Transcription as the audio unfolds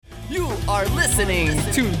are listening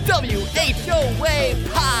to WHOA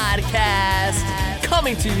Podcast,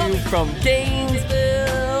 coming to you from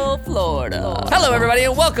Gainesville, Florida. Hello, everybody,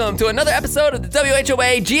 and welcome to another episode of the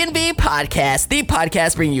WHOA G&V Podcast, the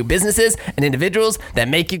podcast bringing you businesses and individuals that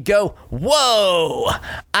make you go, whoa.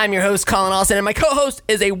 I'm your host, Colin Austin, and my co-host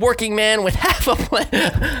is a working man with half a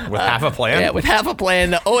plan. With half a plan? Yeah, with half a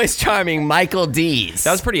plan, the always charming Michael Dees.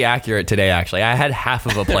 That was pretty accurate today, actually. I had half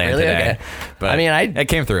of a plan Really? today. Okay. But I mean, it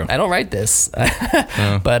came through. I don't write this.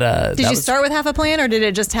 But Did you start with half a plan, or did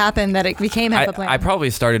it just happen that it became half a plan? I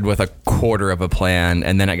probably started with a quarter of a plan,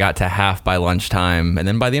 and then it got to half by lunchtime, and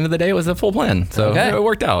then by the end of the day, it was a full plan. So Okay. it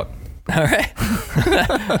worked out. All right.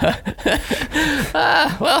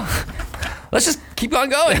 Well, let's just keep on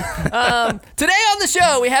going. Today on the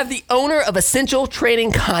show, we have the owner of Essential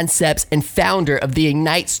Training Concepts and founder of the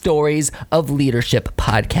Ignite Stories of Leadership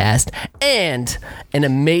podcast, and an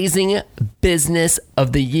amazing Business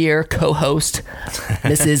of the Year co-host,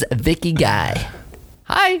 Mrs. Vicky Guy.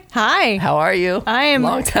 Hi. Hi. How are you? I am.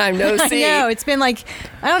 Long time no see. I know. It's been like,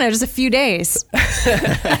 I don't know, just a few days.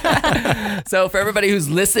 So for everybody who's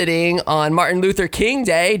listening on Martin Luther King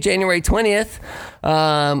Day, January 20th,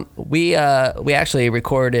 we actually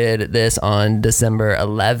recorded this on December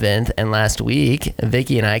 11th, and last week,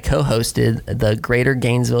 Vicky and I co-hosted the Greater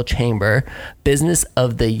Gainesville Chamber Business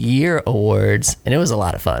of the Year Awards, and it was a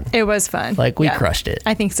lot of fun. It was fun. Like, we crushed it.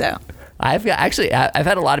 I think so. I've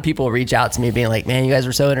had a lot of people reach out to me being like, man, you guys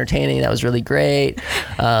were so entertaining. That was really great.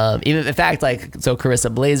 Even in fact, like, so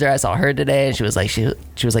Carissa Blazer, I saw her today, and she was like,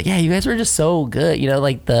 yeah, you guys were just so good. You know,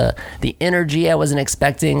 like the energy I wasn't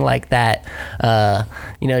expecting, like that,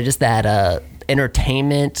 just that,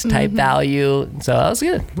 entertainment type value. So that was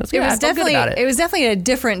good. That's good. It was definitely a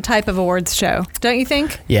different type of awards show, don't you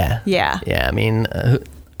think? Yeah. Yeah. Yeah. I mean,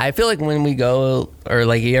 I feel like when we go, or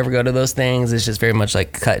like you ever go to those things, it's just very much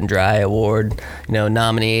like cut and dry award,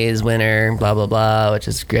 nominees, winner, blah, blah, blah, which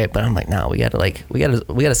is great. But I'm like, no, we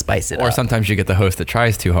gotta spice it up. Or sometimes you get the host that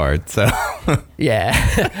tries too hard. So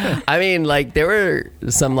Yeah. I mean, like, there were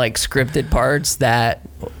some like scripted parts that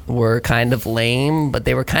were kind of lame, but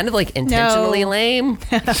they were kind of like intentionally lame.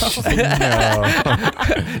 Not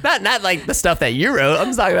like the stuff that you wrote. I'm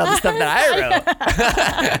just talking about the stuff that I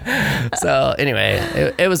wrote. So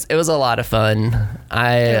anyway, it was a lot of fun.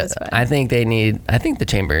 I think the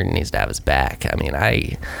chamber needs to have us back. I mean,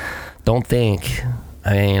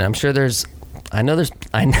 I'm sure there's I know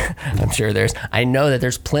that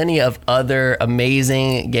there's plenty of other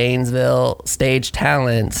amazing Gainesville stage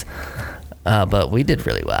talent, but we did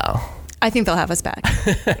really well. I think they'll have us back.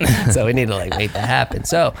 So we need to make that happen.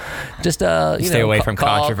 So just stay away from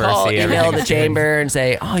controversy. Email the chamber and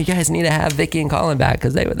say, oh, you guys need to have Vicky and Colin back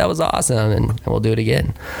because that was awesome, and we'll do it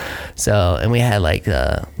again. So, and we had like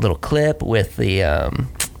a little clip with the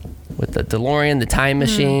DeLorean, the time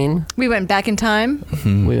machine. We went back in time.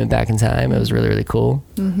 We went back in time. It was really, really cool.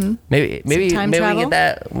 Maybe we can get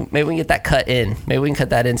that cut in. Maybe we can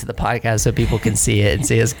cut that into the podcast so people can see it and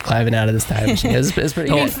see us climbing out of this time machine. It's pretty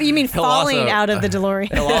good. You mean falling out of the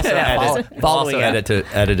DeLorean? He'll also edit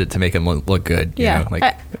it to make him look good. Yeah.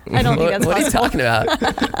 I don't think that's what possible. are you talking about?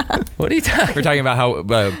 What are you talking about? We're talking about how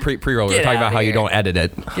pre-roll. We're talking about how you don't edit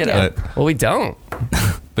it. Well, we don't.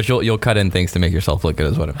 But you'll cut in things to make yourself look good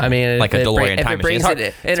as well. I mean, like a DeLorean time machine.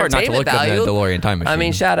 It's hard not to look good in a DeLorean time machine. I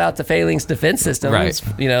mean, shout out to Phalanx Defense Systems. Right.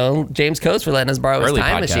 James Coates for letting us borrow his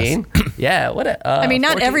time machine. Yeah.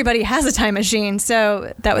 Not everybody has a time machine,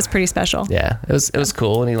 so that was pretty special. Yeah, it was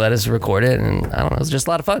cool, and he let us record it, and I don't know, it was just a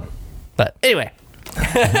lot of fun. But anyway,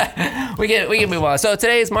 we can move on. So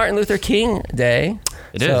today is Martin Luther King Day.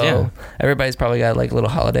 It is, yeah. Everybody's probably got like a little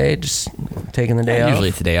holiday, just taking the day off. Usually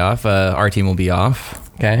it's a day off. Our team will be off.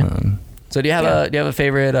 Okay. So do you have a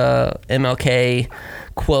favorite MLK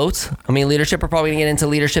quote? I mean, leadership. We're probably gonna get into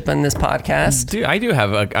leadership in this podcast. I do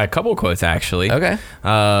have a couple quotes actually. Okay.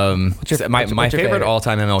 My favorite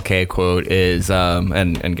all-time MLK quote is,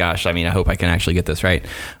 and gosh, I mean, I hope I can actually get this right.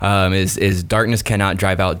 Is darkness cannot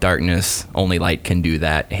drive out darkness, only light can do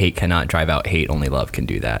that. Hate cannot drive out hate, only love can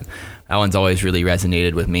do that. That one's always really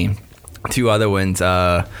resonated with me. Two other ones.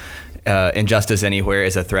 Injustice anywhere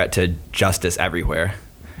is a threat to justice everywhere.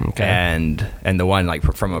 Okay. And the one, like,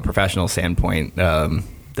 from a professional standpoint,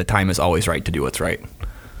 the time is always right to do what's right.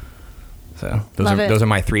 So those are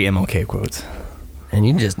my 3 MLK quotes. And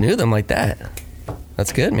you just knew them like that.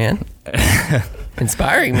 That's good, man.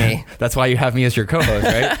 Inspiring me. That's why you have me as your co-host,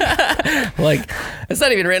 right? Like, it's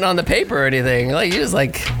not even written on the paper or anything. Like, you just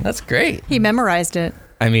that's great. He memorized it.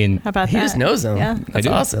 I mean, how about he that? just knows them. Yeah. That's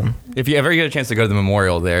awesome. If you ever get a chance to go to the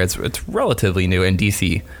memorial there, it's relatively new in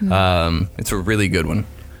DC. It's a really good one.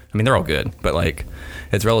 I mean, they're all good, but like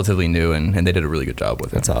it's relatively new, and they did a really good job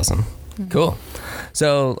with it. That's awesome. Cool.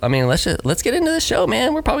 So, I mean, let's get into the show,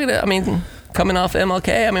 man. We're probably gonna, coming off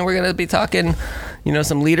MLK, we're gonna be talking,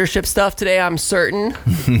 some leadership stuff today, I'm certain.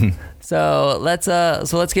 So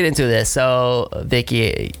let's get into this. So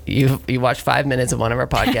Vicki, you watched 5 minutes of one of our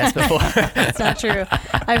podcasts before. That's not true.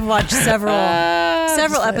 I've watched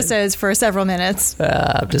several episodes for several minutes.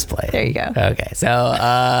 I'm just playing. There you go. Okay, so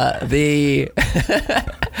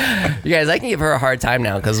you guys, I can give her a hard time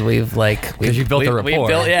now because you built the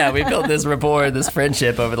rapport. We built this rapport, this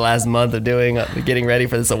friendship over the last month of getting ready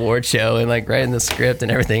for this award show and like writing the script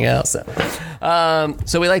and everything else.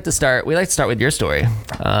 So we like to start with your story.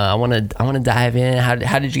 I want to dive in.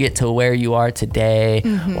 How did you get to where you are today?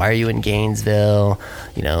 Mm-hmm. Why are you in Gainesville?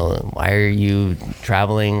 Why are you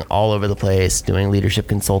traveling all over the place doing leadership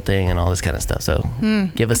consulting and all this kind of stuff? So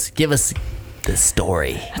give us the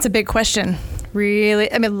story. That's a big question. Really,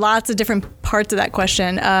 lots of different parts of that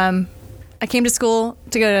question. I came to school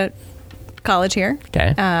to go to college here.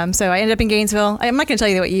 Okay. So I ended up in Gainesville. I'm not going to tell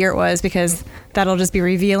you what year it was because that'll just be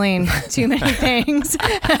revealing too many things.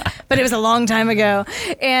 But it was a long time ago.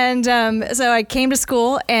 And so I came to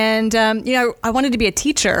school and, I wanted to be a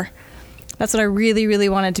teacher. That's what I really, really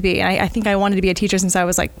wanted to be. I think I wanted to be a teacher since I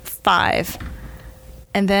was like 5.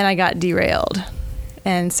 And then I got derailed.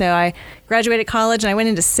 And so I graduated college and I went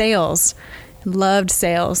into sales. Loved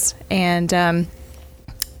sales. And,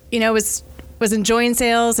 was enjoying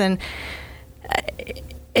sales, and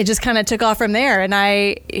it just kind of took off from there. And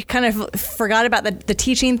I kind of forgot about the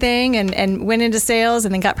teaching thing and went into sales,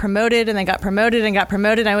 and then got promoted and then got promoted and got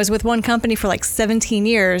promoted. I was with one company for like 17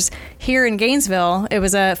 years here in Gainesville. It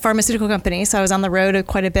was a pharmaceutical company. So I was on the road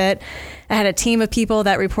quite a bit. I had a team of people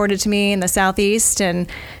that reported to me in the Southeast, and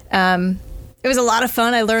it was a lot of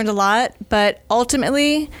fun. I learned a lot, but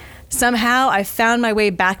ultimately somehow I found my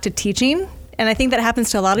way back to teaching. And I think that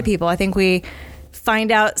happens to a lot of people. I think we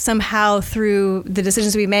find out somehow through the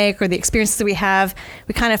decisions we make or the experiences that we have,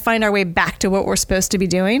 we kind of find our way back to what we're supposed to be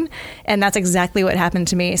doing. And that's exactly what happened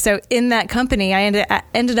to me. So in that company, I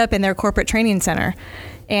ended up in their corporate training center.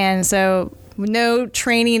 And so no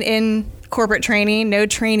training in corporate training, no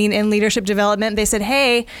training in leadership development. They said,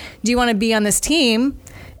 hey, do you want to be on this team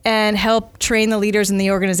and help train the leaders in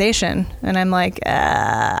the organization? And I'm like,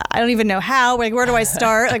 I don't even know how. Like, where do I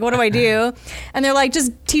start? Like, what do I do? And they're like,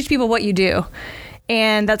 just teach people what you do.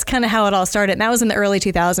 And that's kind of how it all started. And that was in the early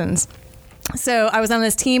 2000s. So I was on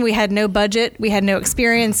this team. We had no budget. We had no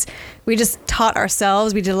experience. We just taught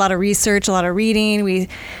ourselves. We did a lot of research, a lot of reading. We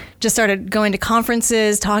just started going to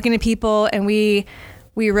conferences, talking to people, and we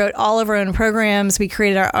wrote all of our own programs. We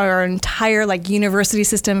created our entire university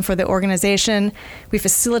system for the organization. We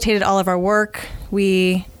facilitated all of our work.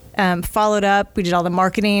 We followed up. We did all the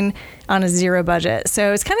marketing on a zero budget.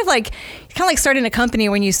 So it's kind of like starting a company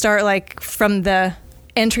when you start from the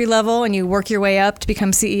entry level and you work your way up to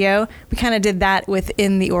become CEO. We kind of did that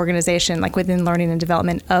within the organization, within learning and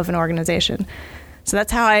development of an organization. So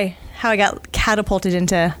that's how I got catapulted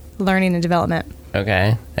into learning and development.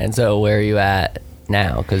 Okay. And so where are you at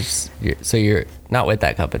now? Because you're not with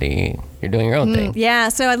that company. You're doing your own thing. Yeah.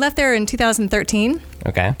 So I left there in 2013.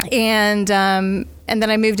 Okay. And then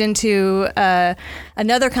I moved into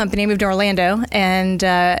another company. I moved to Orlando, and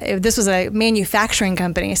this was a manufacturing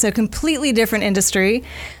company, so completely different industry.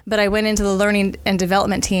 But I went into the learning and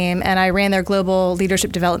development team, and I ran their global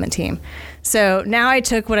leadership development team. So now I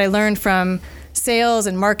took what I learned from sales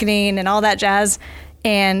and marketing and all that jazz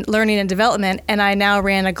and learning and development, and I now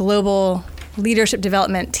ran a global leadership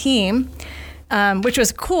development team, which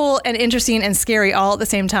was cool and interesting and scary all at the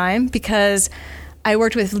same time, because I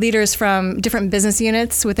worked with leaders from different business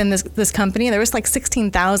units within this company. There was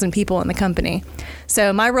 16,000 people in the company.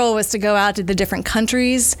 So my role was to go out to the different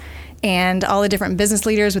countries and all the different business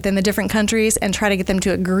leaders within the different countries and try to get them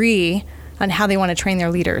to agree on how they want to train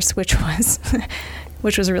their leaders, which was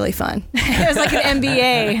really fun. It was like an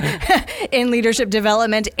MBA in leadership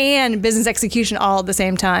development and business execution all at the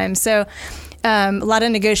same time. So a lot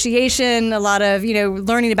of negotiation, a lot of,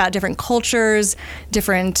 learning about different cultures,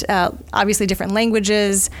 obviously different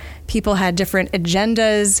languages. People had different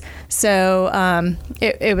agendas. So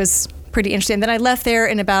it was pretty interesting. And then I left there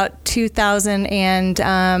in about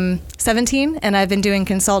 2017, and I've been doing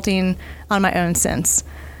consulting on my own since.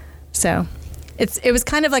 So it was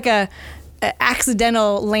kind of like a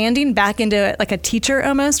accidental landing back into a teacher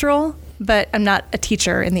almost role, but I'm not a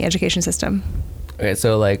teacher in the education system. Okay,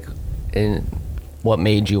 so what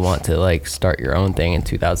made you want to start your own thing in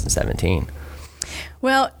 2017?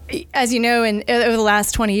 Well, as you know, over the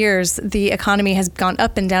last 20 years, the economy has gone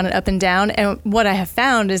up and down and up and down. And what I have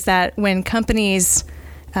found is that when companies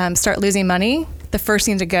start losing money, the first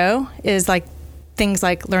thing to go is like things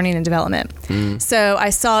like learning and development. So I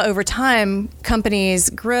saw over time companies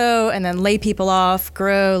grow and then lay people off,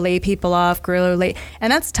 grow, lay people off, grow, lay,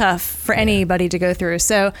 and that's tough for anybody to go through.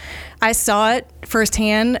 So I saw it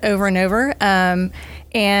firsthand over and over.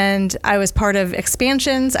 And I was part of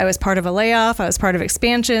expansions. I was part of a layoff. I was part of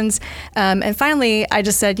expansions. And finally, I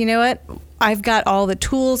just said, you know what? I've got all the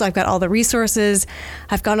tools. I've got all the resources.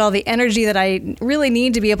 I've got all the energy that I really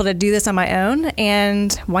need to be able to do this on my own.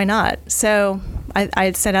 And why not? So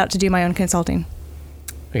I set out to do my own consulting.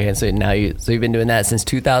 Okay, so now you've been doing that since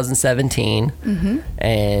 2017.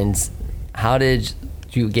 And how did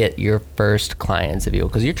you get your first clients, if you will?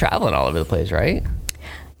 Because you're traveling all over the place, right?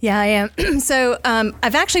 Yeah, I am. So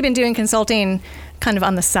I've actually been doing consulting kind of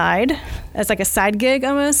on the side as like a side gig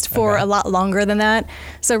almost for a lot longer than that.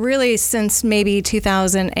 So really since maybe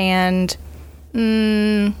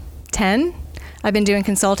 2010, I've been doing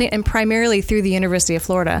consulting, and primarily through the University of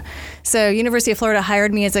Florida. So University of Florida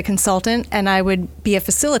hired me as a consultant, and I would be a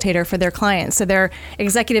facilitator for their clients. So their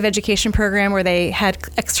executive education program, where they had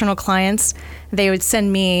external clients, they would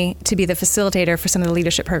send me to be the facilitator for some of the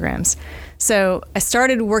leadership programs. So I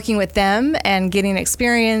started working with them and getting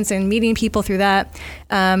experience and meeting people through that.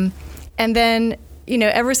 And then,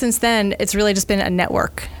 ever since then, it's really just been a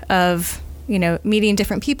network of, meeting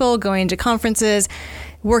different people, going to conferences,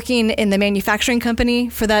 working in the manufacturing company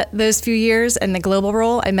for those few years and the global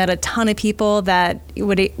role. I met a ton of people that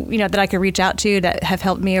that I could reach out to that have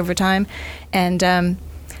helped me over time. And and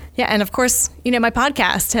of course, my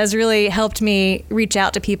podcast has really helped me reach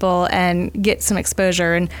out to people and get some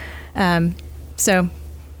exposure. And so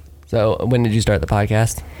when did you start the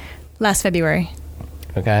podcast? Last February.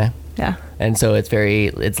 Okay. Yeah. And so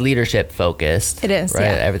it's leadership focused. It is, right?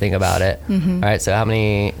 yeah. Everything about it. All right. So how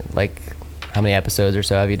many episodes or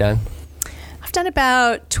so have you done? I've done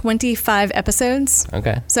about 25 episodes.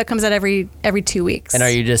 Okay. So it comes out every 2 weeks. And are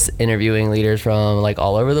you just interviewing leaders from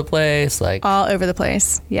all over the place? All over the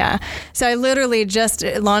place. Yeah. So I literally just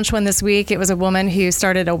launched one this week. It was a woman who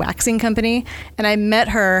started a waxing company, and I met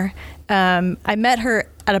her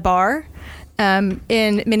at a bar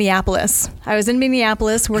in Minneapolis. I was in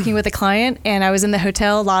Minneapolis working with a client, and I was in the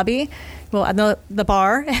hotel lobby, at the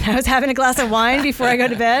bar, and I was having a glass of wine before I go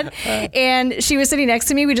to bed. And she was sitting next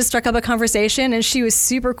to me. We just struck up a conversation, and she was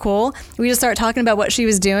super cool. We just started talking about what she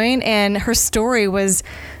was doing, and her story was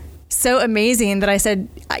so amazing that I said,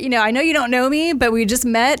 I know you don't know me, but we just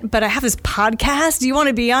met, but I have this podcast. Do you want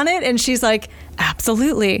to be on it? And she's like,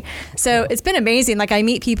 absolutely. So it's been amazing. I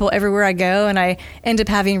meet people everywhere I go, and I end up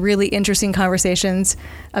having really interesting conversations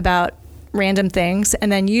about random things, and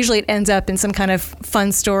then usually it ends up in some kind of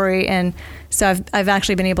fun story, and so I've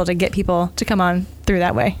actually been able to get people to come on through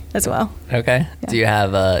that way as well. Okay. Yeah. Do you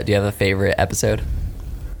have a favorite episode?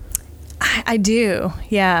 I do.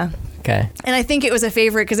 Yeah. Okay. And I think it was a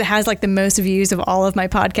favorite because it has the most views of all of my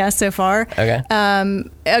podcasts so far. Okay.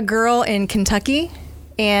 A girl in Kentucky,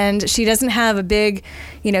 and she doesn't have a big,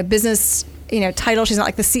 business title. She's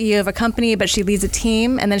not the CEO of a company, but she leads a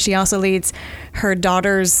team. And then she also leads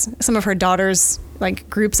some of her daughters'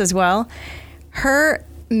 groups as well. Her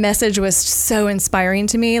message was so inspiring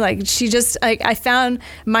to me. I found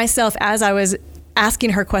myself as I was asking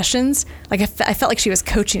her questions, I felt like she was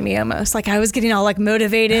coaching me almost. I was getting all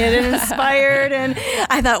motivated and inspired, and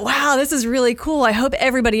I thought, wow, this is really cool. I hope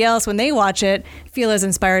everybody else, when they watch it, feel as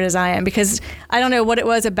inspired as I am, because I don't know what it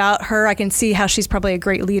was about her. I can see how she's probably a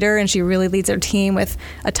great leader, and she really leads her team with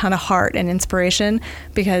a ton of heart and inspiration,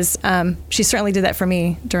 because she certainly did that for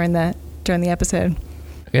me during the episode.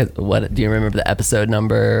 Okay, what do you remember the episode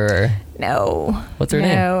number? No. What's her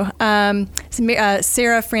name? No.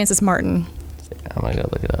 Sarah Frances Martin. I'm gonna go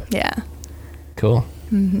look it up. Yeah. Cool.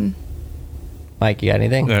 Mike, you got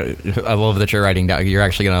anything? I love that you're writing down. You're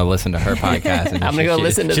actually going to listen to her podcast. And I'm going to go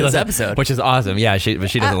listen to this episode. Which is awesome. Yeah, but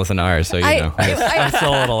she doesn't listen to ours, so I'm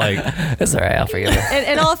still a little It's all right, I'll forgive her.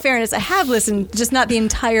 In all fairness, I have listened, just not the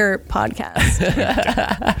entire podcast.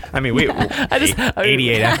 I mean,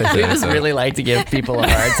 88 episodes. We just really like to give people a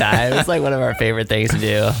hard time. It's one of our favorite things to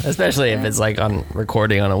do, especially if it's on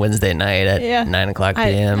recording on a Wednesday night at 9:00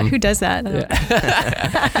 p.m. Who does that?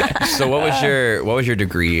 So what was your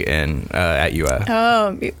degree in at UF?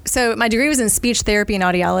 Oh, so my degree was in speech therapy and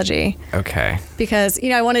audiology. Okay. Because,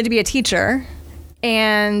 I wanted to be a teacher,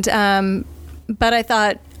 and but I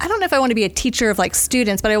thought, I don't know if I want to be a teacher of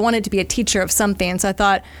students, but I wanted to be a teacher of something. So I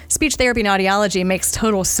thought speech therapy and audiology makes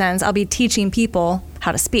total sense. I'll be teaching people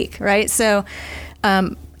how to speak, right? So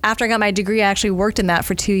after I got my degree, I actually worked in that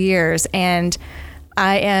for 2 years, and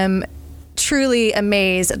I am truly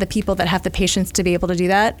amazed at the people that have the patience to be able to do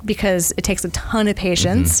that, because it takes a ton of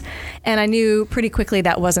patience. And I knew pretty quickly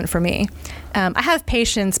that wasn't for me. I have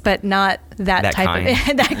patience, but not that type kind.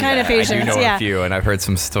 of that kind of patience. I do know a few, and I've heard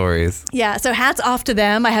some stories. Yeah. So hats off to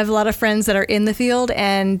them. I have a lot of friends that are in the field,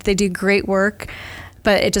 and they do great work.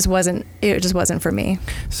 But it just wasn't for me.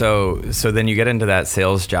 So then you get into that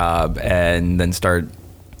sales job and then start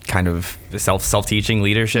kind of self-teaching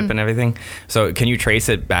leadership and everything. So can you trace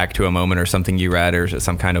it back to a moment or something you read or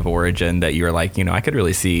some kind of origin that you were like, I could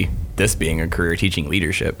really see this being a career, teaching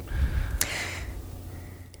leadership?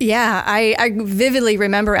 Yeah, I vividly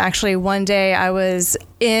remember actually one day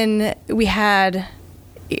we had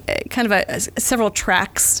kind of several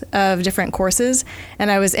tracks of different courses, and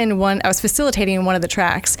I was facilitating one of the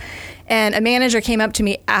tracks, and a manager came up to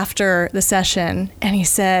me after the session and he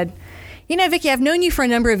said, Vicki, I've known you for a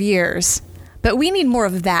number of years, but we need more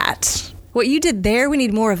of that. What you did there, we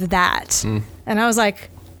need more of that. And I was like,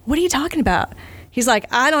 what are you talking about? He's like,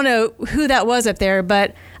 I don't know who that was up there,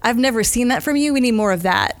 but I've never seen that from you. We need more of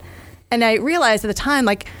that. And I realized at the time,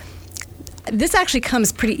 like, this actually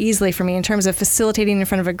comes pretty easily for me in terms of facilitating in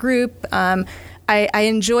front of a group. I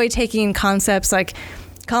enjoy taking concepts like,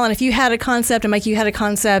 Colin, if you had a concept and Mike, you had a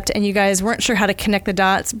concept and you guys weren't sure how to connect the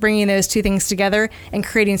dots, bringing those two things together and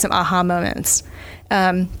creating some aha moments.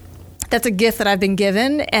 That's a gift that I've been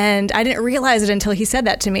given, and I didn't realize it until he said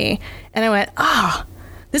that to me. And I went,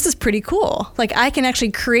 this is pretty cool. Like, I can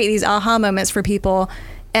actually create these aha moments for people,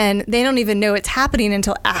 and they don't even know it's happening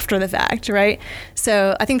until after the fact, right?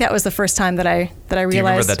 So I think that was the first time that I realized. Do you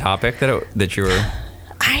remember the topic that you were?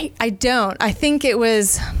 I don't. I think it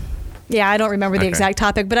was. Yeah, I don't remember the exact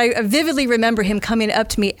topic, but I vividly remember him coming up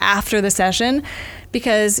to me after the session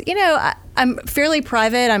because, I'm fairly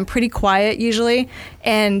private. I'm pretty quiet usually.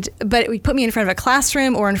 But he put me in front of a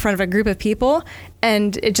classroom or in front of a group of people,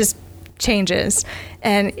 and it just changes.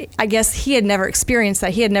 And I guess he had never experienced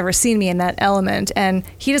that. He had never seen me in that element, and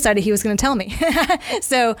he decided he was going to tell me.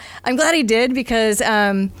 So I'm glad he did, because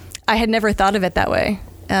I had never thought of it that way.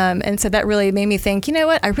 And so that really made me think, you know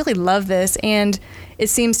what, I really love this, and it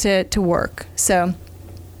seems to work. So,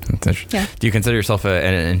 yeah. Do you consider yourself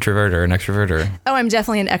an introvert or an extrovert? Or? Oh, I'm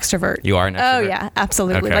definitely an extrovert. You are an extrovert? Oh, yeah,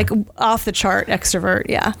 absolutely. Okay. Like off the chart extrovert,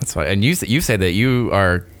 yeah. That's fine. And you say that you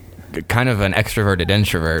are kind of an extroverted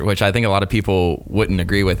introvert, which I think a lot of people wouldn't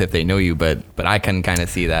agree with if they know you, but I can kind of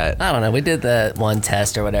see that. I don't know. We did the one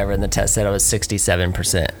test or whatever, and the test said I was 67%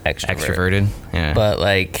 extroverted. Yeah. But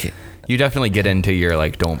like, you definitely get into your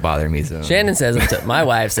like don't bother me zone. Shannon says my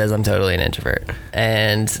wife says I'm totally an introvert,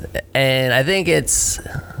 and I think this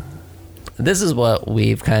is what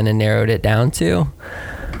we've kind of narrowed it down to.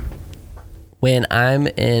 When I'm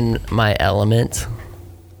in my element,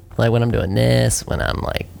 like when I'm doing this, when I'm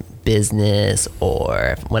like business,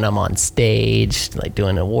 or when I'm on stage like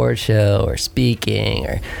doing an award show or speaking,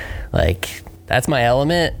 or like that's my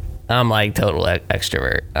element, I'm like total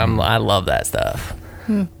extrovert. I love that stuff.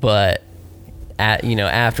 But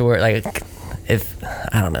afterward, like if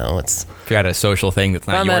I don't know, it's if you're at a social thing that's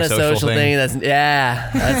not your social thing.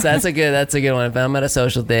 That's a good one. If I'm at a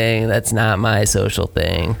social thing, that's not my social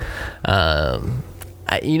thing.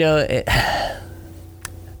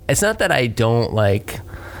 It's not that I don't like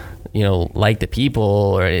the people,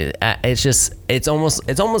 or it's almost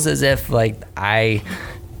as if like I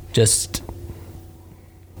just.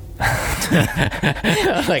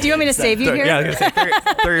 Like, do you want me to save you here? Yeah, I was gonna say,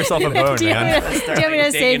 throw yourself a bone, do you man. Want me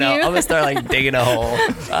to save you? I'm gonna start like digging a hole.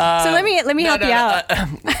 So let me help you out.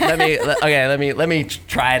 Let me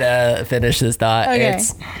try to finish this thought. Okay.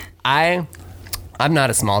 I'm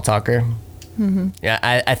not a small talker. Mm-hmm. Yeah,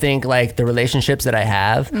 I think like the relationships that I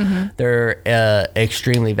have, they're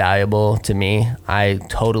extremely valuable to me. I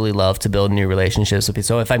totally love to build new relationships with people.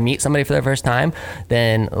 So if I meet somebody for the first time,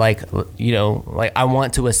 then like I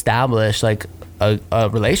want to establish like a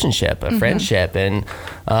relationship, a friendship, and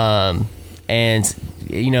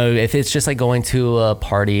if it's just like going to a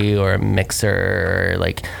party or a mixer or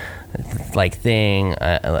like thing,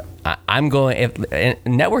 I'm going,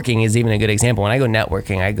 networking is even a good example. When I go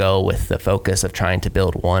networking, I go with the focus of trying to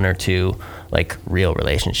build one or two like real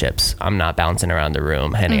relationships. I'm not bouncing around the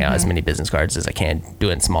room handing out as many business cards as I can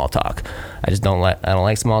doing small talk. I don't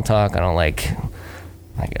like small talk. I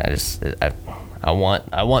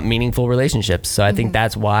want meaningful relationships. So I think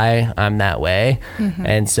that's why I'm that way.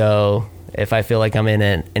 And so if I feel like I'm in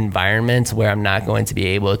an environment where I'm not going to be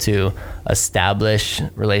able to establish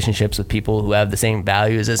relationships with people who have the same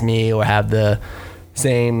values as me or have the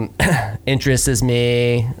same interests as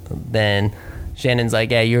me, then Shannon's like,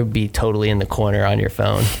 yeah, you'll be totally in the corner on your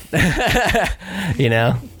phone.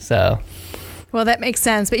 So. Well, that makes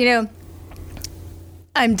sense. But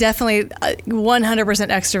I'm definitely 100%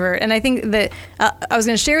 extrovert. And I think that I was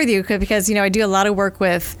going to share with you because, I do a lot of work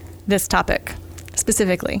with this topic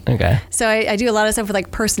specifically. Okay. So I do a lot of stuff with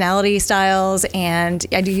like personality styles, and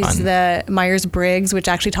I do use the Myers-Briggs, which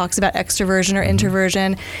actually talks about extroversion or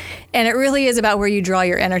introversion. And it really is about where you draw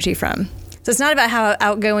your energy from. So it's not about how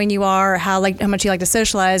outgoing you are or how much you like to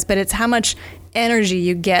socialize, but it's how much energy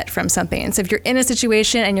you get from something. So if you're in a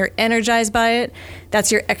situation and you're energized by it,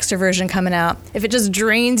 that's your extroversion coming out. If it just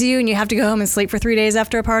drains you and you have to go home and sleep for 3 days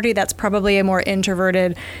after a party, that's probably a more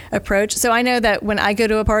introverted approach. So I know that when I go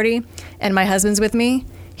to a party and my husband's with me,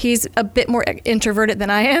 he's a bit more introverted than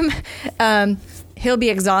I am. He'll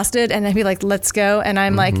be exhausted and he'll be like, let's go. And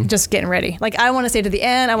I'm like, just getting ready. Like, I want to stay to the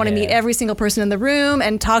end. I want to meet every single person in the room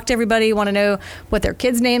and talk to everybody. Want to know what their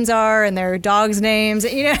kids' names are and their dogs' names,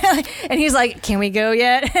 and he's like, can we go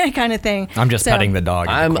yet? kind of thing. I'm just petting the dog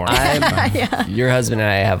in the corner. Your husband and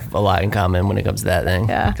I have a lot in common when it comes to that thing.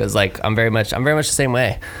 Yeah. Because I'm very much the same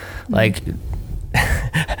way. Like,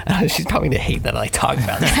 she's probably gonna hate that I talk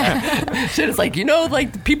about this. Shit, it's like,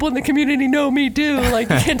 the people in the community know me too. Like,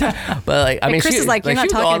 you can't talk. But like, I mean, Chris is like, you're not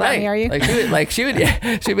talking about me, are you? Like, she'd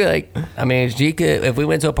be like, I mean, she could, if we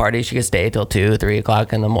went to a party, she could stay till 2, 3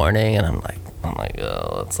 o'clock in the morning, and I'm like,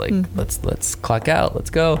 oh, let's clock out, let's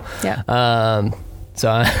go. Yeah. So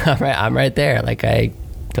I'm right there. Like, I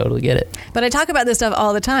totally get it. But I talk about this stuff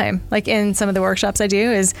all the time. Like in some of the workshops I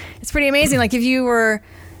do, it's pretty amazing. Like if you were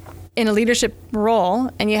in a leadership role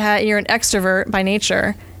and you're an extrovert by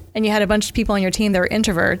nature and you had a bunch of people on your team that were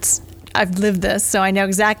introverts, I've lived this, so I know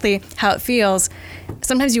exactly how it feels.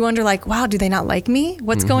 Sometimes you wonder, like, wow, do they not like me?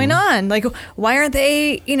 What's going on? Like, why aren't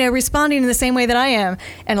they, responding in the same way that I am?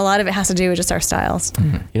 And a lot of it has to do with just our styles.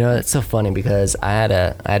 It's so funny because I had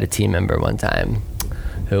a team member one time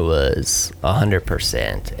who was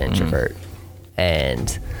 100% introvert.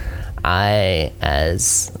 And I,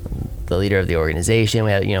 as the leader of the organization,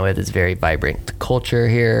 we have this very vibrant culture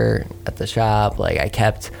here at the shop. Like, I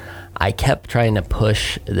kept trying to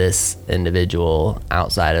push this individual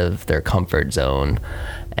outside of their comfort zone,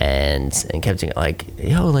 and kept saying, like,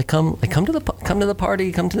 yo, like come to the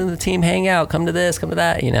party, come to the team hangout, come to this, come to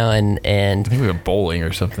that, and I think we went bowling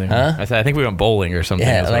or something. Huh? I think we went bowling or something.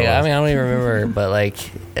 Yeah, like, I mean, I don't even remember, but like,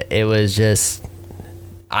 it was just,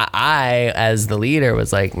 I as the leader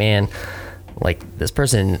was like, man, like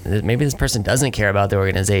maybe this person doesn't care about the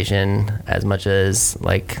organization as much as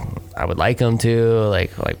like I would like them to.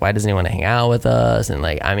 Like why doesn't he want to hang out with us? And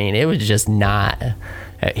like, I mean, it was just not.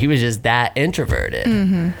 He was just that introverted.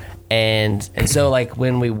 And so like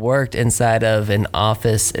when we worked inside of an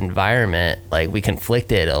office environment, like we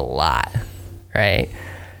conflicted a lot, right?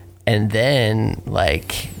 And then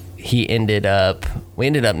like we ended up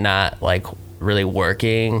not like really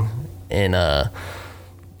working in a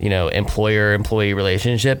employer-employee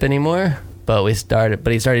relationship anymore. But he started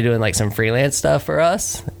doing like some freelance stuff for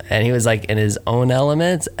us, and he was like in his own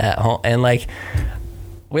elements at home, and like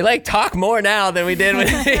we like talk more now than we did when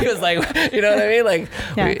he was like, you know what I mean? Like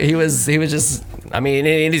he was just, I mean,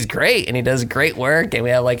 and he's great and he does great work, and we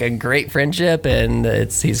have like a great friendship, and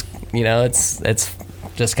it's just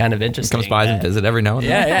kind of interesting. He comes by and visit every now and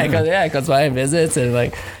then. He comes by and visits, and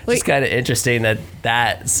like it's kind of interesting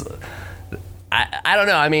that's. I don't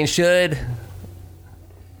know. I mean,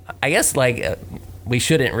 I guess like we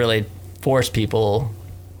shouldn't really force people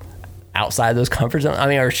outside those comfort zones. I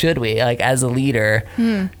mean, or should we? Like as a leader,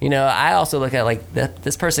 I also look at like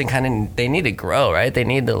this person they need to grow, right? They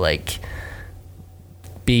need to like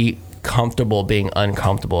be comfortable being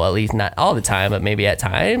uncomfortable, at least not all the time, but maybe at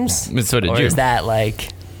times. But so did or you. Is that like...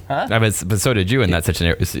 Huh? But so did you in that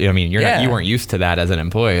situation. I mean, you weren't used to that as an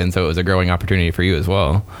employee, and so it was a growing opportunity for you as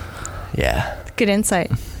well. Yeah. Good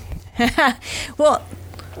insight. Well,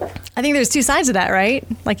 I think there's two sides of that, right?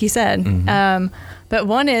 Like you said. But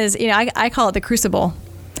one is, I call it the crucible.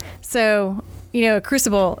 So, a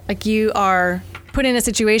crucible, like you are put in a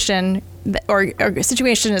situation or a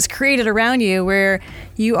situation is created around you where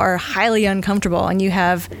you are highly uncomfortable, and you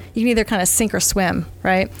can either kind of sink or swim,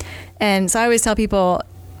 right? And so I always tell people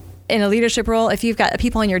in a leadership role, if you've got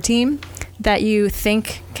people on your team that you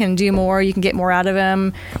think can do more, you can get more out of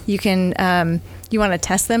them, you can, you want to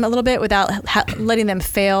test them a little bit without letting them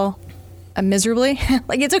fail miserably.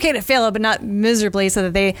 Like it's okay to fail, but not miserably, so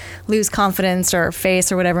that they lose confidence or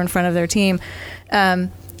face or whatever in front of their team.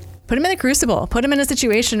 Put them in a crucible, put them in a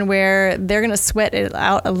situation where they're going to sweat it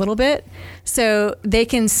out a little bit so they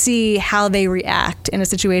can see how they react in a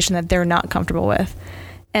situation that they're not comfortable with.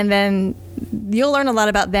 And then you'll learn a lot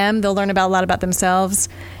about them. They'll learn a lot about themselves.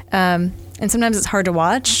 And And sometimes it's hard to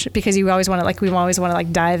watch because we always want to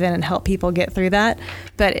dive in and help people get through that.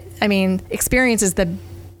 But I mean, experience is the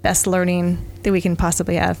best learning that we can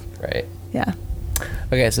possibly have. Right. Yeah.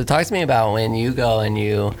 Okay, so talk to me about when you go and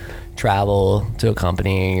you travel to a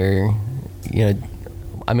company,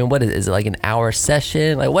 what is it, like an hour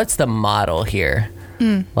session? Like, what's the model here?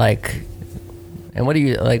 Like, and what do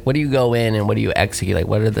you go in and what do you execute? Like,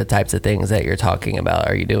 what are the types of things that you're talking about?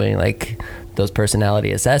 Are you doing like those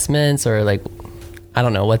personality assessments, or like, I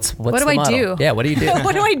don't know, what's what the do I model? do? Yeah, what do you do?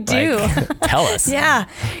 What do I do? Like, tell us. Yeah.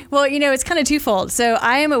 Well, it's kind of twofold. So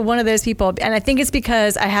I am one of those people, and I think it's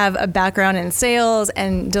because I have a background in sales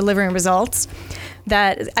and delivering results,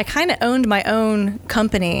 that I kind of owned my own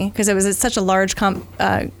company because it was such a large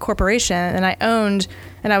corporation, and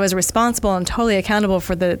I was responsible and totally accountable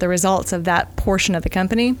for the results of that portion of the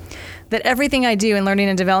company, that everything I do in learning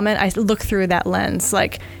and development, I look through that lens.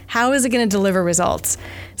 Like, how is it going to deliver results?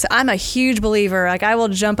 So I'm a huge believer. Like, I will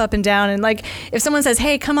jump up and down, and like, if someone says,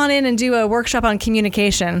 hey, come on in and do a workshop on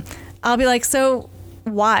communication, I'll be like, so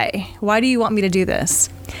why? Why do you want me to do this?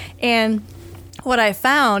 And what I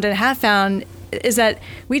found and have found is that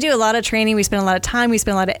we do a lot of training. We spend a lot of time. We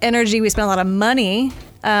spend a lot of energy. We spend a lot of money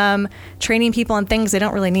training people on things they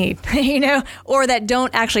don't really need, or that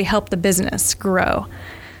don't actually help the business grow.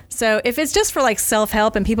 So if it's just for like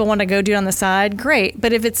self-help and people want to go do it on the side, great.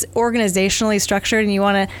 But if it's organizationally structured and you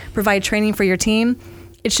want to provide training for your team,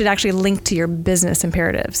 it should actually link to your business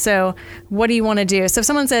imperative. So what do you want to do? So if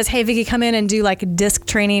someone says, hey, Vicki, come in and do like DISC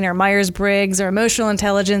training or Myers-Briggs or emotional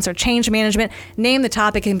intelligence or change management, name the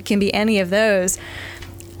topic, and can be any of those,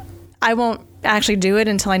 I won't actually do it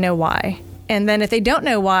until I know why. And then if they don't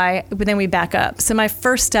know why, then we back up. So my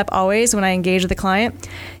first step always when I engage with a client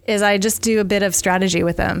is I just do a bit of strategy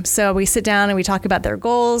with them. So we sit down and we talk about their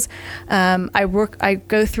goals. I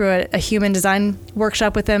go through a human design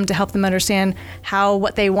workshop with them to help them understand how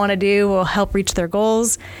what they want to do will help reach their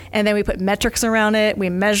goals. And then we put metrics around it. We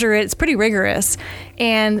measure it. It's pretty rigorous.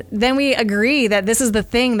 And then we agree that this is the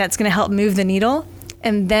thing that's going to help move the needle.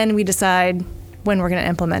 And then we decide when we're going to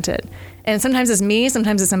implement it. And sometimes it's me,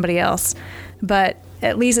 sometimes it's somebody else. But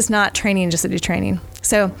at least it's not training just to do training.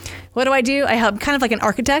 So what do? I help kind of like an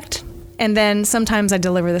architect, and then sometimes I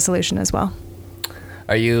deliver the solution as well.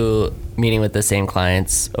 Are you meeting with the same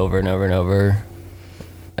clients over and over and over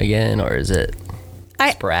again, or is it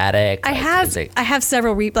sporadic? I have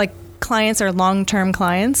several clients or long-term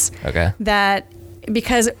clients. Okay. That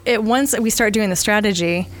because once we start doing the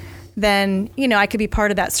strategy, then I could be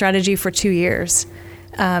part of that strategy for 2 years.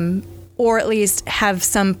 Or at least have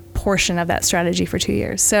some portion of that strategy for 2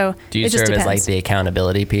 years. So do you it just serve depends. as like the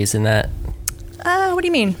accountability piece in that? What do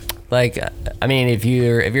you mean? Like, I mean, if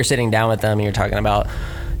you're sitting down with them and you're talking about,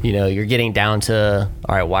 you're getting down to,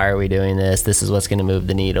 all right, why are we doing this? This is what's going to move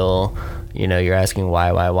the needle. You're asking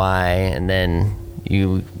why, and then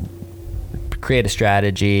you create a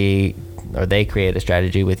strategy, or they create a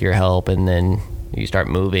strategy with your help, and then you start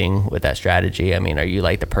moving with that strategy. I mean, are you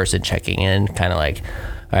like the person checking in, kind of like,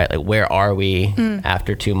 all right, like, where are we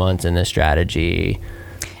after 2 months in this strategy?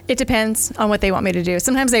 It depends on what they want me to do.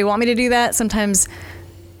 Sometimes they want me to do that. Sometimes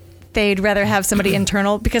they'd rather have somebody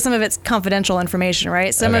internal, because some of it's confidential information,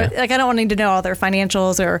 right? Some of it, like, I don't need to know all their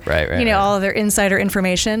financials or all of their insider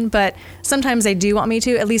information. But sometimes they do want me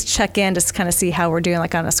to at least check in to kind of see how we're doing,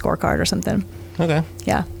 like on a scorecard or something. Okay.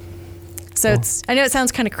 Yeah. So cool. I know it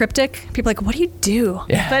sounds kind of cryptic. People are like, what do you do?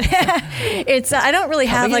 Yeah. But it's I don't really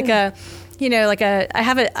have I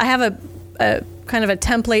have a kind of a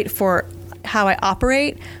template for how I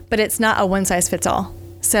operate, but it's not a one size fits all.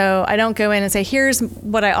 So I don't go in and say, here's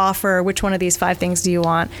what I offer. Which one of these 5 things do you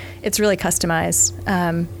want? It's really customized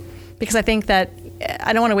because I think that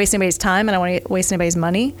I don't want to waste anybody's time, and I don't want to waste anybody's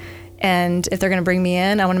money. And if they're going to bring me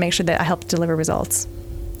in, I want to make sure that I help deliver results.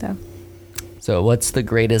 So what's the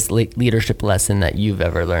greatest leadership lesson that you've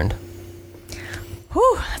ever learned?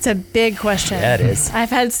 Whew, that's a big question. Yeah, it is.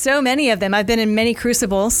 I've had so many of them. I've been in many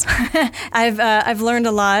crucibles. I've learned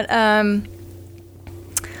a lot.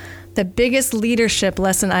 The biggest leadership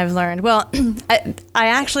lesson I've learned. Well, I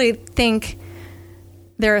actually think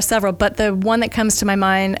there are several, but the one that comes to my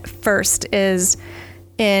mind first is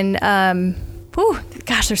in.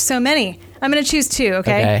 There's so many. I'm going to choose 2.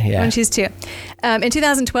 Okay. I'm going to choose 2. In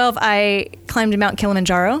 2012, I climbed Mount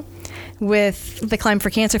Kilimanjaro with the Climb for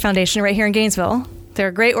Cancer Foundation right here in Gainesville. They're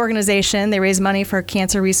a great organization. They raise money for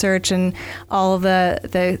cancer research and all of a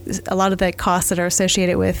lot of the costs that are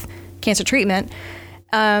associated with cancer treatment.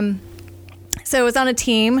 So I was on a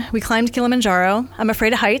team. We climbed Kilimanjaro. I'm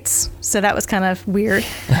afraid of heights, so that was kind of weird.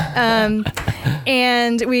 And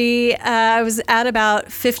I was at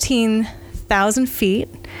about 15,000 feet.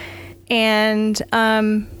 And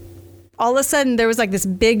all of a sudden there was like this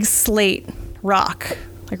big slate rock,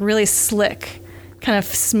 like really slick, kind of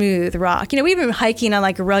smooth rock. We've been hiking on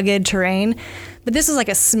like rugged terrain, but this was like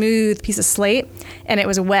a smooth piece of slate, and it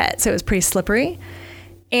was wet, so it was pretty slippery.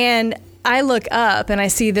 And I look up and I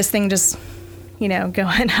see this thing just,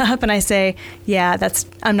 going up, and I say, yeah,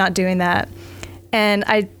 I'm not doing that. And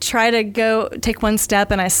I try to go take one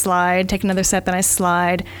step and I slide, take another step and I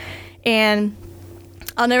slide. And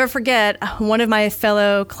I'll never forget one of my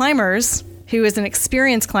fellow climbers, who is an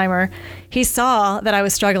experienced climber, he saw that I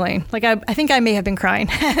was struggling. Like, I think I may have been crying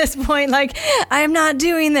at this point, like, I am not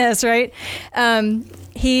doing this, right?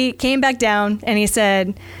 He came back down and he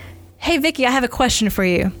said, hey, Vicki, I have a question for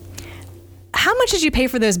you. How much did you pay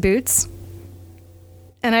for those boots?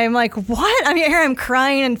 And I'm like, what? I mean, here I'm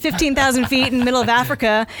crying in 15,000 feet in the middle of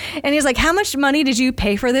Africa. And he's like, how much money did you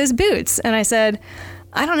pay for those boots? And I said,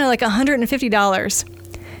 I don't know, like $150.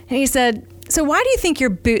 And he said, so why do you think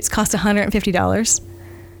your boots cost $150?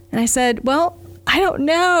 And I said, well, I don't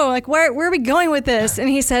know. Like, where are we going with this? And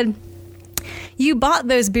he said, you bought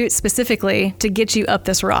those boots specifically to get you up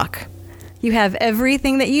this rock. You have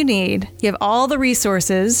everything that you need. You have all the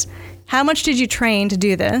resources. How much did you train to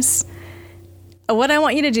do this? What I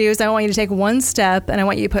want you to do is I want you to take one step, and I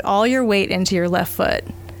want you to put all your weight into your left foot.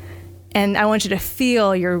 And I want you to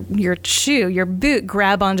feel your shoe, your boot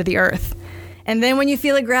grab onto the earth. And then when you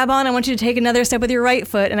feel it grab on, I want you to take another step with your right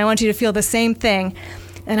foot, and I want you to feel the same thing.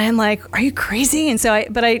 And I'm like, are you crazy? And so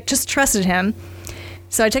but I just trusted him.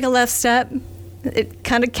 So I took a left step. It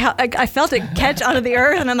kind of, I felt it catch onto the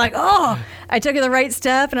earth, and I'm like, oh. I took the right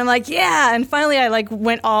step, and I'm like, yeah. And finally I like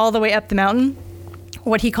went all the way up the mountain,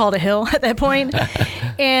 what he called a hill at that point.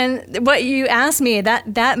 And what you asked me,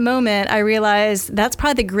 that moment, I realized that's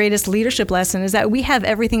probably the greatest leadership lesson, is that we have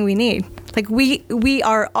everything we need. Like, we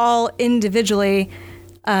are all individually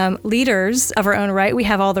leaders of our own right. We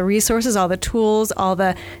have all the resources, all the tools, all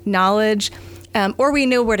the knowledge, or we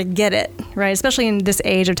know where to get it, right? Especially in this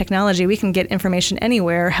age of technology, we can get information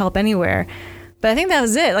anywhere, help anywhere. But I think that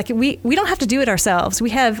was it. Like, we don't have to do it ourselves. We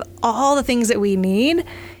have all the things that we need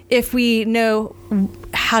if we know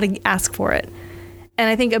how to ask for it. And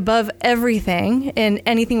I think above everything, in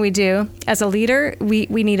anything we do as a leader, we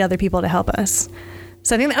need other people to help us.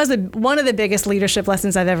 So I think that was one of the biggest leadership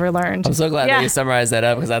lessons I've ever learned. I'm so glad that you summarized that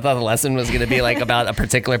up, because I thought the lesson was going to be like about a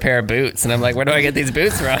particular pair of boots. And I'm like, where do I get these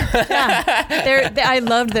boots from? Yeah, I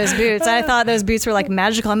loved those boots. I thought those boots were like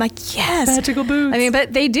magical. I'm like, yes. Magical boots. I mean,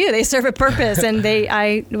 but they do. They serve a purpose. And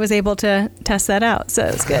I was able to test that out. So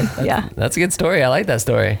it's good. Yeah. That's a good story. I like that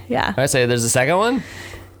story. Yeah. All right, so there's a second one?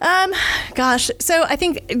 Gosh. So I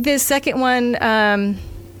think the second one...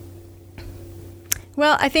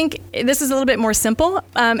 Well, I think this is a little bit more simple,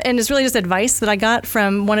 and it's really just advice that I got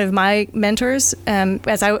from one of my mentors. When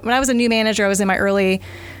I was a new manager, I was in my early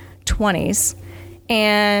 20s,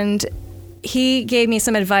 and he gave me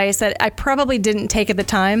some advice that I probably didn't take at the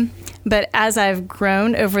time, but as I've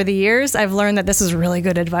grown over the years, I've learned that this is really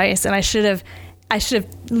good advice, and I should have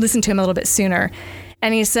listened to him a little bit sooner.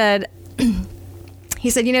 And he said,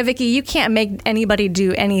 Vicki, you can't make anybody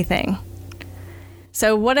do anything.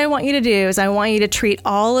 So what I want you to do is I want you to treat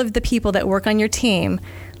all of the people that work on your team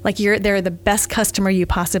like they're the best customer you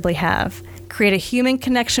possibly have. Create a human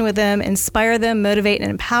connection with them, inspire them, motivate, and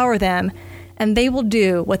empower them, and they will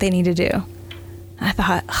do what they need to do. I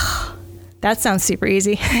thought, that sounds super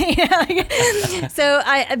easy. So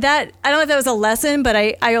I don't know if that was a lesson, but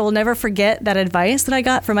I will never forget that advice that I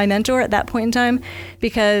got from my mentor at that point in time,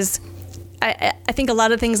 because I think a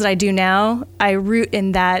lot of things that I do now, I root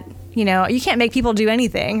in that. You can't make people do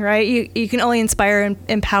anything, right? You can only inspire and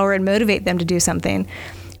empower and motivate them to do something.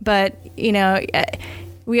 But,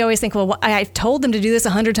 we always think, well, I've told them to do this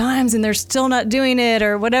 100 times and they're still not doing it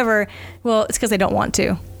or whatever. Well, it's because they don't want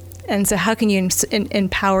to. And so how can you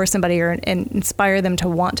empower somebody or inspire them to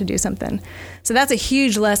want to do something? So that's a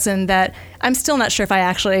huge lesson that I'm still not sure if I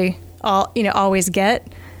actually always get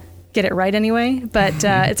it right anyway, but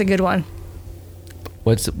it's a good one.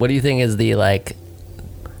 What do you think is the,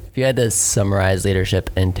 if you had to summarize leadership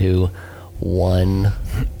into one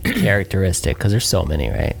characteristic, because there's so many,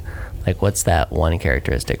 right? What's that one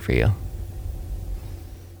characteristic for you?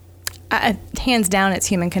 Hands down, it's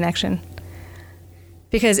human connection.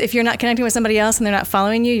 Because if you're not connecting with somebody else and they're not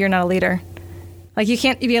following you, you're not a leader. You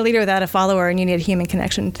can't be a leader without a follower, and you need a human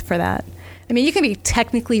connection for that. I mean, you can be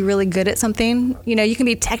technically really good at something. You can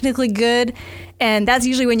be technically good, and that's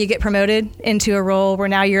usually when you get promoted into a role where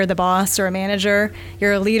now you're the boss or a manager,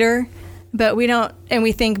 you're a leader. but we don't, and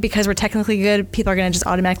we think because we're technically good, people are going to just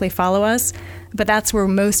automatically follow us. But that's where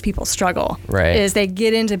most people struggle. Right. Is they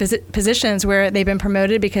get into positions where they've been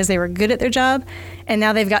promoted because they were good at their job, and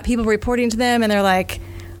now they've got people reporting to them, and they're like,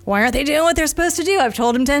 why aren't they doing what they're supposed to do? I've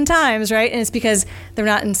told them 10 times, right? And it's because they're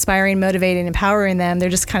not inspiring, motivating, empowering them. They're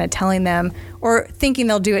just kind of telling them or thinking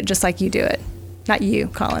they'll do it just like you do it. Not you,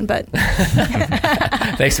 Colin, but.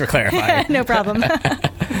 Thanks for clarifying. No problem.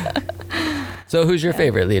 So who's your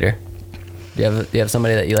favorite leader? Do you have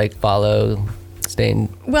somebody that you like follow,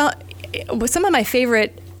 staying? Well, some of my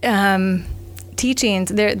favorite teachings,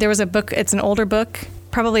 there was a book, it's an older book,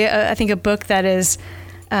 probably I think a book that is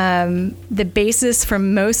the basis for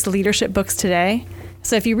most leadership books today.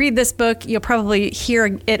 So if you read this book, you'll probably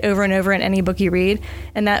hear it over and over in any book you read.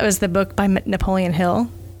 And that was the book by Napoleon Hill.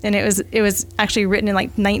 And it was actually written in like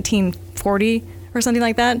 1940 or something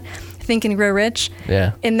like that. Think and Grow Rich.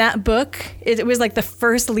 Yeah. In that book, it was like the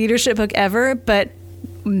first leadership book ever, but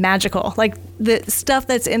magical. Like the stuff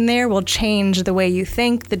that's in there will change the way you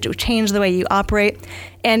think, change the way you operate.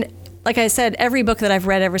 And like I said, every book that I've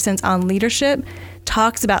read ever since on leadership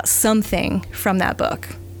talks about something from that book.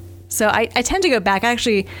 So I tend to go back.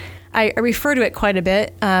 Actually, I refer to it quite a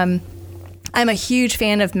bit. I'm a huge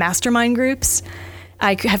fan of mastermind groups.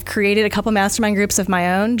 I have created a couple mastermind groups of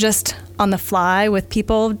my own just on the fly with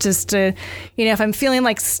people just to, if I'm feeling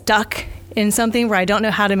like stuck in something where I don't know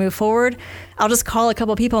how to move forward, I'll just call a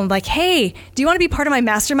couple people and be like, hey, do you want to be part of my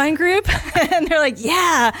mastermind group? And they're like,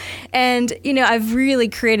 yeah. And, I've really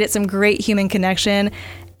created some great human connection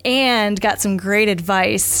and got some great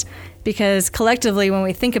advice because collectively, when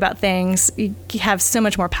we think about things, you have so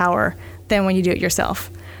much more power than when you do it yourself.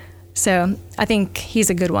 So I think he's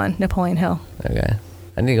a good one, Napoleon Hill. Okay.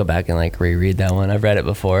 I need to go back and like reread that one. I've read it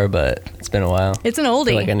before, but it's been a while. It's an oldie. I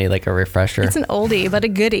feel like I need like a refresher. It's an oldie, but a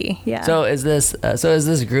goodie. Yeah. So is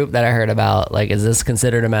this group that I heard about, like, is this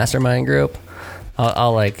considered a mastermind group?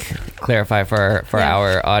 I'll like clarify for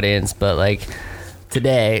our audience, but like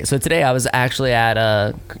today I was actually at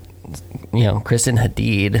Kristen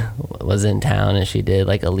Hadid was in town and she did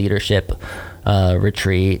like a leadership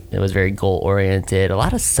retreat. It was very goal oriented, a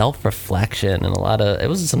lot of self-reflection and it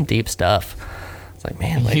was some deep stuff. It's like,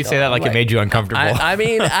 man, like, you say that like it made you uncomfortable. I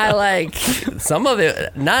mean, I like some of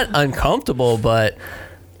it, not uncomfortable, but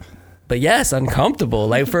yes, uncomfortable.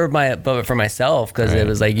 Like for myself, because it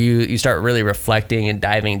was like you start really reflecting and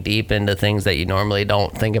diving deep into things that you normally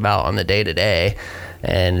don't think about on the day to day,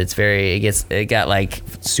 and it got like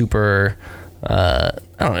super. I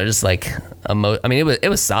don't know, just like I mean, it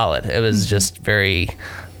was solid. It was just very.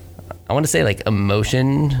 I want to say like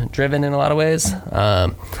emotion driven in a lot of ways.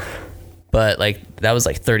 But like that was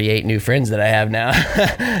like 38 new friends that I have now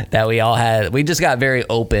that we just got very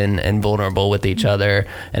open and vulnerable with each other,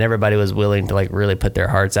 and everybody was willing to like really put their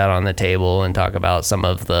hearts out on the table and talk about some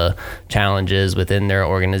of the challenges within their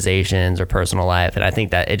organizations or personal life. And I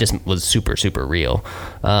think that it just was super, super real.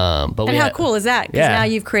 But how cool is that? Because now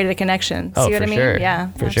you've created a connection. See what I mean? Sure.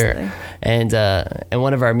 Yeah, for absolutely. sure. And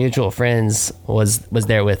one of our mutual friends was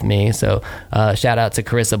there with me. So shout out to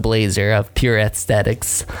Carissa Blazer of Pure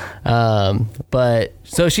Aesthetics. But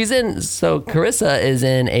so Carissa is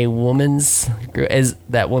in a woman's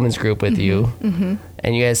group with you. Mm-hmm.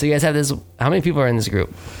 And you guys have this, how many people are in this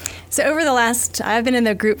group? So I've been in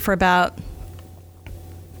the group for about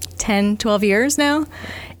 10, 12 years now.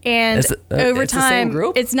 And over it's time, the same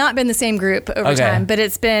group? It's not been the same group over time, but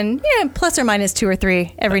it's been plus or minus 2 or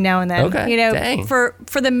 3 every now and then. Okay. Dang. For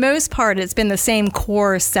the most part, it's been the same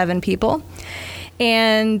core 7 people.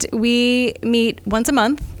 And we meet once a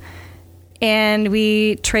month. And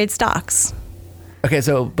we trade stocks. Okay,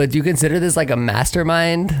 but do you consider this like a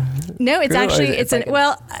mastermind? No, it's actually,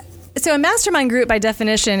 so a mastermind group by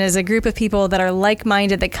definition is a group of people that are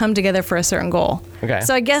like-minded that come together for a certain goal. Okay.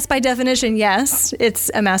 So I guess by definition, yes, it's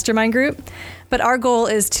a mastermind group. But our goal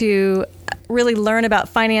is to really learn about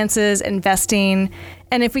finances, investing,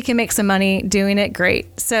 and if we can make some money doing it,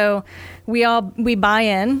 great. So we buy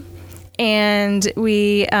in and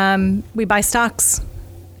we buy stocks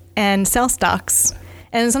and sell stocks.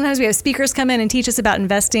 And sometimes we have speakers come in and teach us about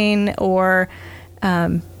investing or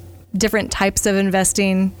different types of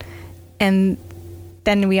investing. And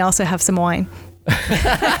then we also have some wine.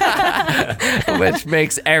 Which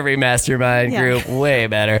makes every mastermind group way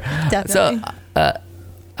better. Definitely. So,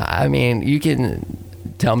 I mean, you can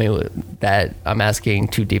tell me that I'm asking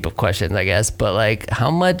too deep of questions, I guess, but like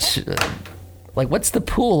how much... Like, what's the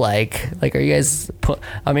pool like? Like, are you guys?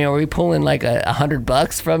 Are we pulling like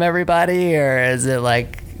 $100 from everybody, or is it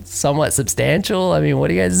like somewhat substantial? I mean, what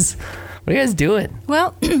are you guys doing?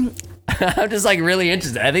 Well, I'm just like really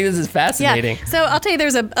interested. I think this is fascinating. Yeah. So I'll tell you,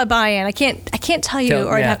 there's a buy-in. I can't tell you,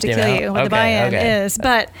 or I'd have to kill you what the buy-in is.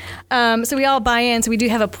 But so we all buy in. So we do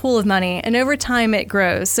have a pool of money, and over time it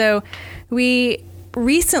grows. So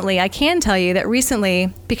I can tell you that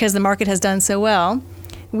recently, because the market has done so well,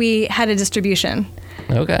 we had a distribution.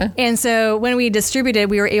 Okay. And so when we distributed,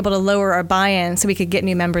 we were able to lower our buy-in so we could get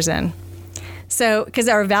new members in. So because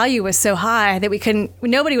our value was so high that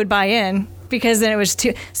nobody would buy in, because then it was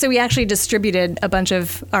too. So we actually distributed a bunch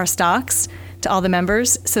of our stocks to all the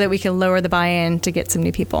members so that we can lower the buy-in to get some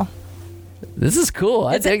new people. This is cool.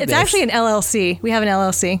 It's actually an LLC. We have an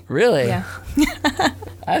LLC. Really? Yeah.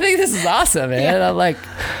 I think this is awesome, man. Yeah. I'm like,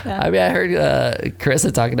 I mean, I heard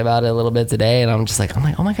Carissa talking about it a little bit today, and I'm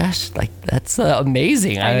like, oh my gosh, like that's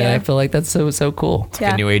amazing. I feel like that's so cool.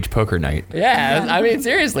 Yeah. A new age poker night. Yeah. I mean,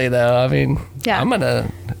 seriously though, I mean, I'm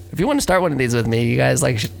gonna. If you want to start one of these with me, you guys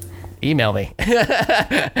should email me.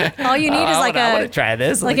 All you need is I want to try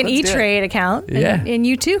this. like an E-Trade account. Yeah. And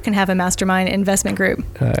you too can have a mastermind investment group.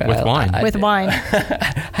 With wine. With wine.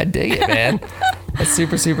 I dig it, man. That's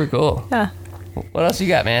super, super cool. Yeah. What else you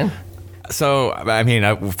got, man? So, I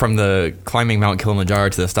mean, from the climbing Mount Kilimanjaro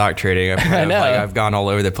to the stock trading, I've gone all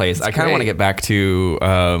over the place. I kind of want to get back to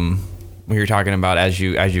when you're talking about as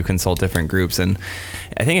you consult different groups. And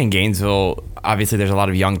I think in Gainesville, obviously there's a lot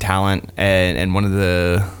of young talent, and one of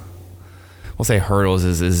the, we'll say, hurdles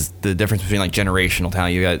is the difference between like generational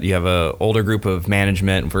talent. You have a older group of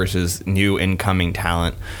management versus new incoming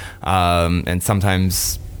talent, and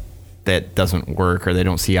sometimes that doesn't work, or they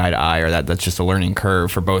don't see eye to eye, or that's just a learning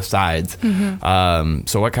curve for both sides. Mm-hmm.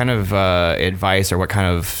 So what kind of advice or what kind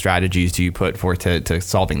of strategies do you put forth to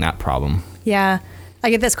solving that problem? Yeah, I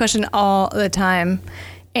get this question all the time,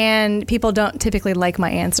 and people don't typically like my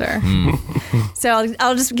answer. So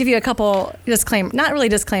I'll just give you a couple not really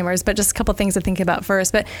disclaimers, but just a couple things to think about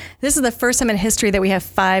first. But this is the first time in history that we have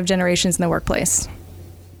 5 generations in the workplace,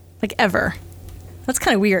 like ever. That's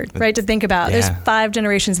kind of weird, right, to think about. Yeah. There's 5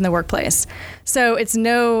 generations in the workplace. So it's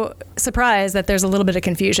no surprise that there's a little bit of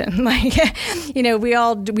confusion. Like,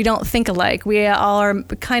 we don't think alike. We all are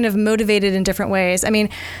kind of motivated in different ways. I mean,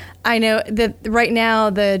 I know that right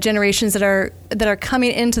now the generations that are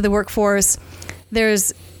coming into the workforce,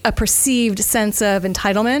 there's a perceived sense of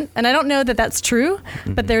entitlement. And I don't know that that's true,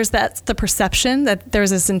 but that's the perception that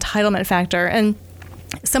there's this entitlement factor. And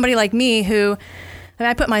somebody like me who,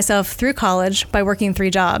 I put myself through college by working 3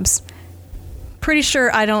 jobs. Pretty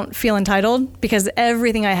sure I don't feel entitled because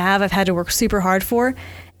everything I have, I've had to work super hard for.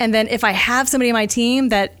 And then if I have somebody on my team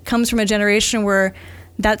that comes from a generation where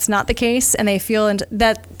that's not the case and they feel,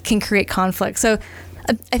 that can create conflict. So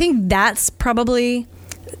I think that's probably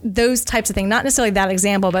those types of things, not necessarily that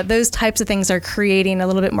example, but those types of things are creating a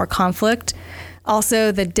little bit more conflict.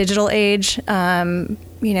 Also, the digital age,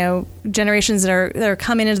 generations that are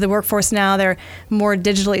coming into the workforce now, they're more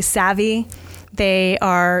digitally savvy. They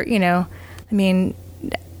are,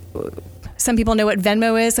 some people know what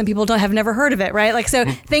Venmo is, some people have never heard of it, right? Like, so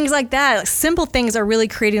things like that, like simple things are really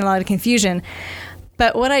creating a lot of confusion.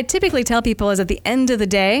 But what I typically tell people is at the end of the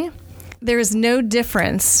day, there is no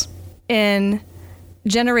difference in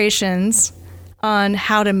generations on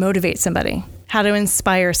how to motivate somebody, how to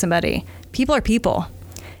inspire somebody. People are people,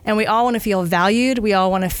 and we all want to feel valued. We all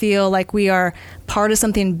want to feel like we are part of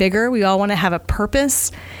something bigger. We all want to have a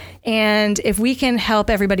purpose. And if we can help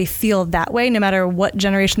everybody feel that way, no matter what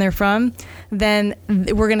generation they're from, then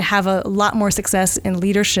we're going to have a lot more success in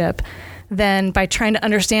leadership than by trying to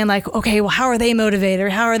understand, like, okay, well, how are they motivated? Or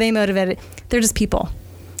how are they motivated? They're just people.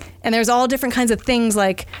 And there's all different kinds of things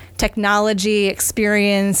like technology,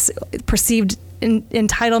 experience, perceived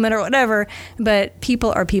entitlement or whatever, but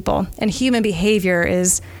people are people, and human behavior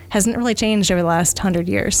hasn't really changed over the last 100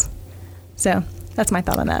 years. So that's my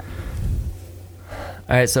thought on that.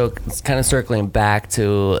 All right, so it's kind of circling back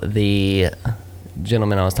to the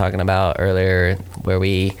gentleman I was talking about earlier, where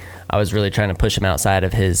I was really trying to push him outside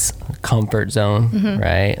of his comfort zone,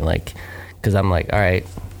 right? Like, because I'm like, all right,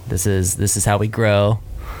 this is how we grow.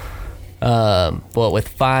 But with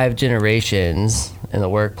 5 generations in the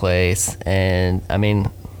workplace, and I mean,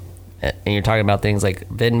 and you're talking about things like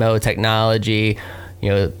Venmo, technology,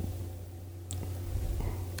 in a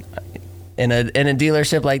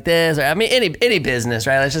dealership like this, or I mean any business,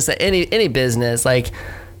 right? Let's just say any business, like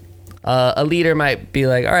a leader might be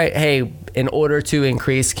like, all right, hey, in order to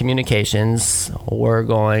increase communications, we're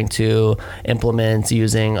going to implement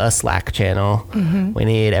using a Slack channel. We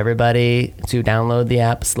need everybody to download the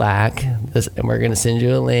app Slack, and we're going to send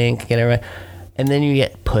you a link, get everybody. And then you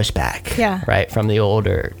get pushback, right, from the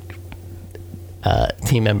older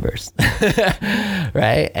team members,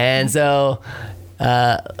 right? And so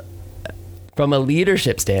from a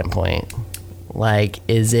leadership standpoint, like,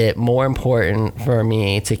 is it more important for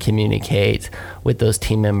me to communicate with those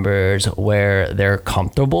team members where they're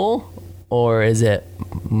comfortable, or is it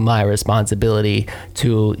my responsibility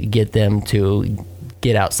to get them to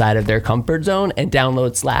get outside of their comfort zone and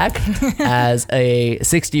download Slack as a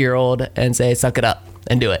 60-year-old and say, suck it up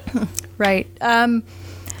and do it? Right.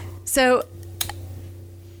 So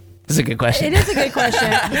this is a good question. it is a good question.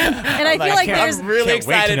 And I feel like there's... I'm really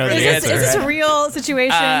excited for the Is answer. this a real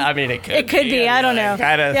situation? I mean, it could It could be. I don't know.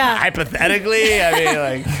 Kind of Yeah. hypothetically. I mean,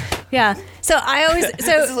 like... Yeah. So I always... This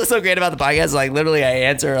is what's so great about the podcast. Like, literally, I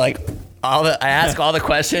answer, like... I ask all the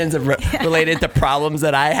questions related to problems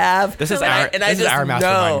that I have. This is our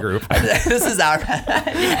mastermind group. This is our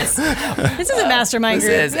yes. This is a mastermind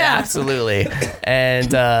group. This is absolutely,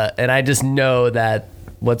 and I just know that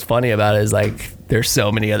what's funny about it is, like, there's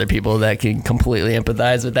so many other people that can completely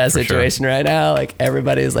empathize with that situation right now. Like,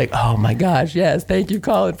 everybody's like, oh my gosh, yes, thank you,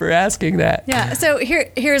 Colin, for asking that. Yeah. So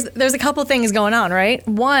there's a couple things going on, right?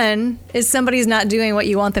 One is somebody's not doing what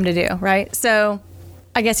you want them to do, right? So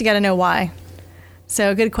I guess you got to know why.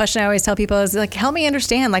 So a good question I always tell people is, like, help me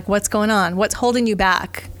understand, like, what's going on? What's holding you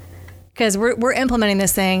back? Because we're implementing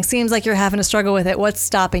this thing. Seems like you're having to struggle with it. What's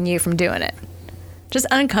stopping you from doing it? Just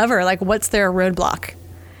uncover, like, what's their roadblock?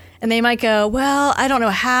 And they might go, well, I don't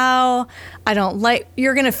know how. I don't like...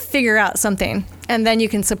 You're going to figure out something. And then you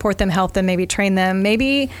can support them, help them, maybe train them.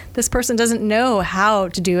 Maybe this person doesn't know how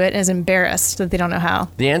to do it and is embarrassed that they don't know how.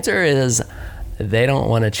 The answer is... they don't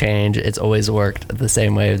want to change. It's always worked the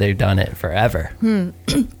same way. They've done it forever.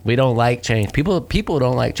 We don't like change. People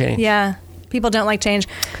don't like change. Yeah, people don't like change.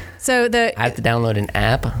 So I have to download an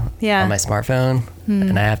app on my smartphone,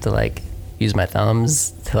 and I have to, like, use my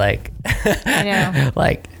thumbs to, like, I know.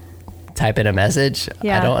 like, type in a message.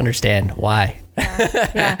 Yeah. I don't understand why.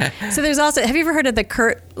 Yeah. So there's also, have you ever heard of the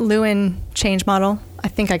Kurt Lewin change model? I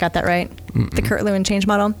think I got that right. The Kurt Lewin change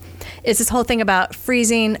model. It's this whole thing about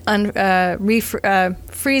freezing,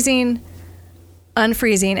 freezing,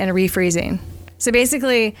 unfreezing, and refreezing. So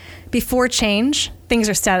basically, before change, things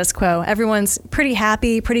are status quo. Everyone's pretty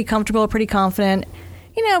happy, pretty comfortable, pretty confident.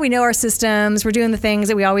 You know, we know our systems. We're doing the things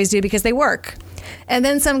that we always do because they work. And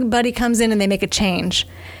then somebody comes in and they make a change.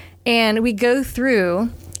 And we go through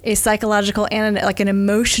a psychological and like an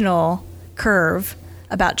emotional curve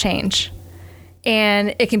about change.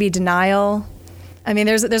 And it can be denial. I mean,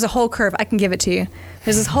 there's a whole curve. I can give it to you.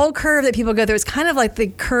 There's this whole curve that people go through. It's kind of like the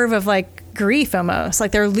curve of, like, grief almost.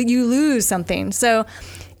 Like, you lose something. So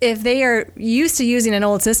if they are used to using an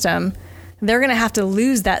old system, they're going to have to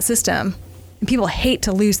lose that system. And people hate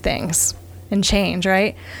to lose things and change,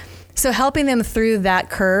 right? So helping them through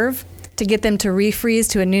that curve to get them to refreeze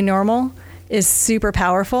to a new normal is super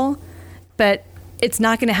powerful, but it's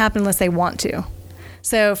not going to happen unless they want to.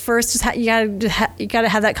 So first, you got to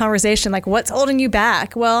have that conversation. Like, what's holding you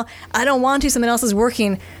back? Well, I don't want to. Something else is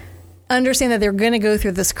working. Understand that they're going to go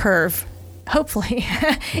through this curve. Hopefully,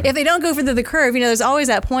 if they don't go through the curve, you know, there's always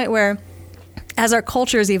that point where, as our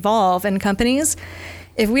cultures evolve in companies,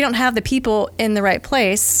 if we don't have the people in the right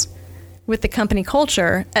place with the company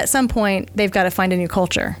culture, at some point they've got to find a new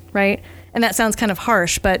culture, right? And that sounds kind of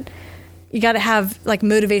harsh, but you got to have, like,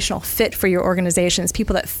 motivational fit for your organizations,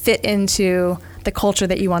 people that fit into the culture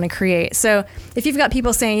that you want to create. So if you've got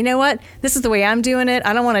people saying, you know what, this is the way I'm doing it,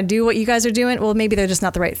 I don't want to do what you guys are doing, well, maybe they're just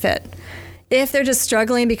not the right fit. If they're just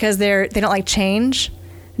struggling because they don't like change,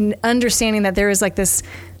 understanding that there is, like, there's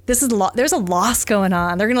a loss going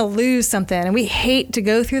on, they're going to lose something, and we hate to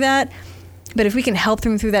go through that. But if we can help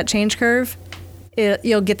them through that change curve,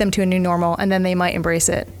 you'll get them to a new normal, and then they might embrace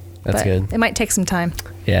it. That's good. It might take some time.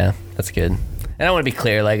 Yeah, that's good. And I want to be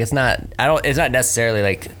clear, like, it's not necessarily,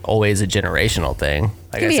 like, always a generational thing.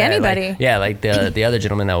 Like, it could be anybody. Like, yeah, like the other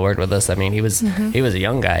gentleman that worked with us, I mean, he was a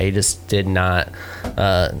young guy. He just did not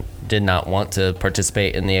want to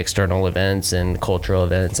participate in the external events and cultural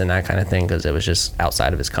events and that kind of thing because it was just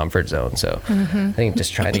outside of his comfort zone. So I think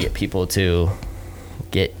just trying to get people to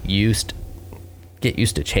get used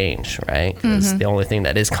to change, right? Because the only thing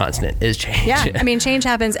that is constant is change. Yeah, I mean, change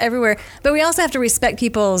happens everywhere. But we also have to respect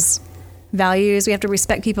people's values. We have to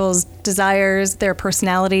respect people's desires, their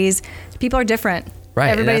personalities. People are different. Right.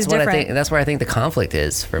 Everybody's and that's different. And that's where I think the conflict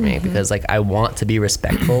is for me because, like, I want to be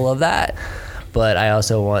respectful of that, but I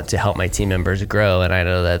also want to help my team members grow. And I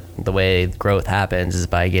know that the way growth happens is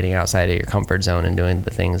by getting outside of your comfort zone and doing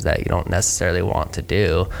the things that you don't necessarily want to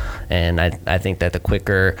do. And I think that the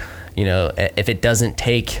quicker, you know, if it doesn't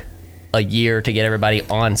take a year to get everybody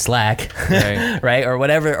on Slack, right? Or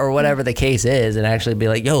whatever the case is, and actually be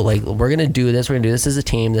like, yo, like, we're gonna do this as a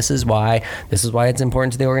team. This is why it's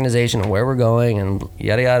important to the organization and where we're going and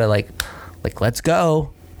yada yada. Like, like, let's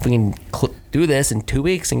go. If we can do this in 2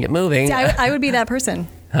 weeks and get moving. See, I would be that person.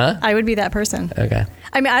 Huh? I would be that person. Okay.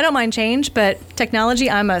 I mean, I don't mind change, but technology,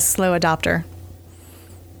 I'm a slow adopter.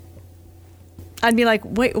 I'd be like,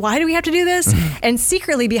 wait, why do we have to do this? And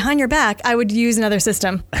secretly behind your back, I would use another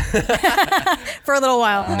system for a little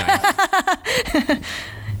while.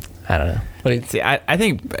 I don't know. See, I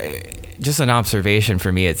think just an observation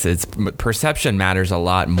for me, it's perception matters a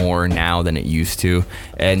lot more now than it used to.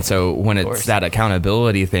 And so when it's that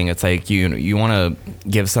accountability thing, it's like you want to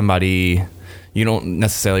give somebody, you don't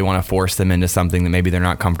necessarily want to force them into something that maybe they're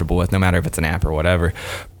not comfortable with, no matter if it's an app or whatever.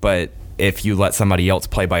 But if you let somebody else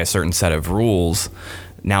play by a certain set of rules,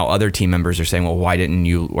 now other team members are saying, well, why do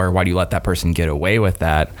you let that person get away with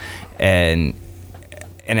that? And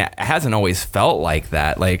it hasn't always felt like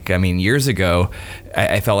that. Like, I mean, years ago,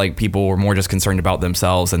 I felt like people were more just concerned about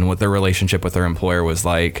themselves and what their relationship with their employer was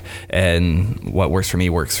like, and what works for me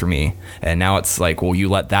works for me. And now it's like, well, you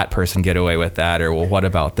let that person get away with that, or well, what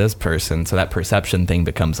about this person? So that perception thing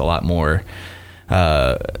becomes a lot more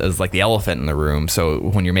is like the elephant in the room. So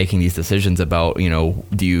when you're making these decisions about,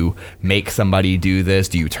 do you make somebody do this?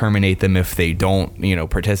 Do you terminate them if they don't,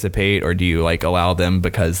 participate? Or do you like allow them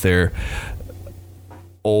because they're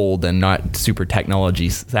old and not super technology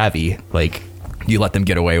savvy? Like, you let them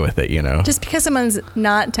get away with it, Just because someone's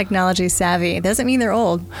not technology savvy doesn't mean they're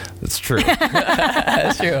old. That's true.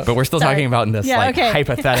 That's true. But we're still talking about in this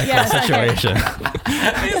hypothetical situation.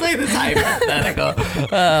 It's like this hypothetical.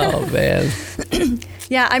 Oh, man.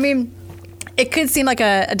 Yeah, I mean, it could seem like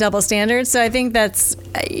a double standard. So I think that's,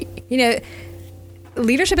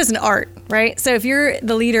 leadership is an art, right? So if you're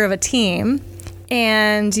the leader of a team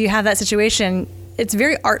and you have that situation, it's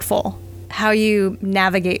very artful how you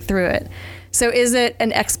navigate through it. So is it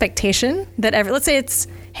an expectation that let's say it's,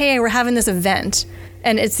 hey, we're having this event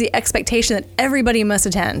and it's the expectation that everybody must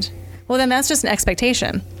attend. Well, then that's just an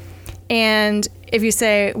expectation. And if you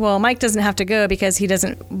say, well, Mike doesn't have to go because he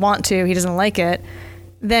doesn't want to, he doesn't like it,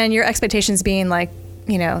 then your expectations being like,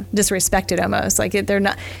 disrespected almost. Like they're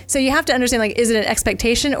not. So you have to understand, like, is it an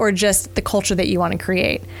expectation or just the culture that you want to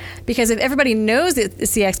create? Because if everybody knows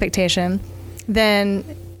it's the expectation, then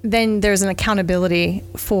there's an accountability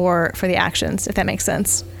for the actions, if that makes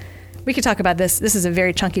sense. We could talk about this. This is a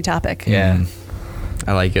very chunky topic. Yeah.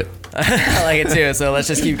 I like it. I like it too. So let's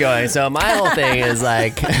just keep going. So my whole thing is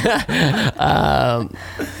like,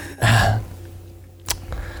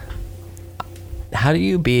 how do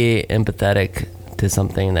you be empathetic to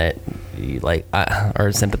something that you like,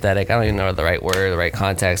 or sympathetic? I don't even know the right word, the right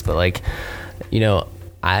context, but like,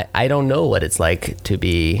 I don't know what it's like to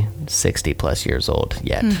be 60 plus years old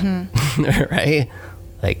yet, right?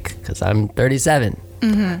 Like, because I'm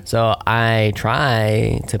 37. So I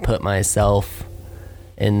try to put myself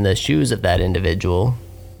in the shoes of that individual,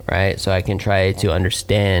 right? So I can try to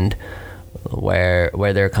understand where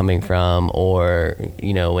they're coming from, or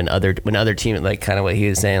when other team, like kind of what he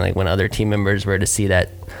was saying, like when other team members were to see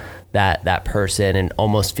that person and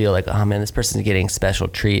almost feel like, oh man, this person's getting special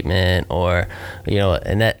treatment, or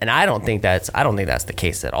and I don't think that's the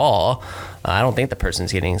case at all. I don't think the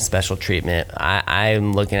person's getting special treatment.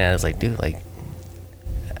 I'm looking at it as like, dude, like,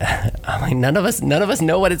 I'm like, none of us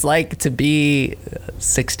know what it's like to be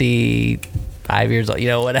 65 years old,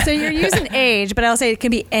 whatever. So you're using age, but I'll say it can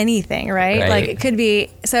be anything, right? Like it could be.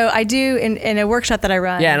 So I do in a workshop that I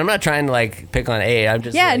run. Yeah, and I'm not trying to like pick on age. I'm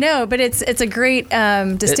just but it's a great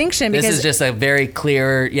distinction, because this is just a very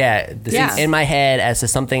clear in my head as to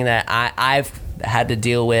something that I've had to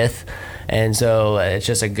deal with. And so it's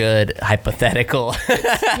just a good hypothetical.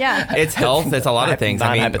 It's health. It's a lot of things.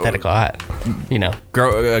 Hypothetical.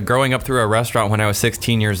 Growing up through a restaurant when I was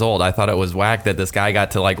 16 years old, I thought it was whack that this guy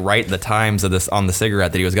got to like write the times of this on the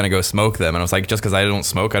cigarette that he was going to go smoke them. And I was like, just because I don't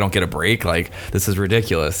smoke, I don't get a break. Like, this is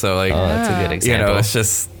ridiculous. So like, that's a good example. It's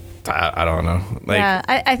just, I don't know. Like,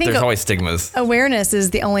 I think there's always stigmas. Awareness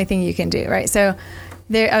is the only thing you can do, right? So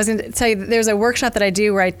I was going to tell you, there's a workshop that I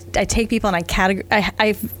do where I take people and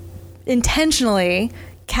I intentionally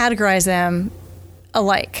categorize them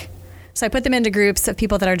alike. So I put them into groups of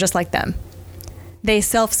people that are just like them. They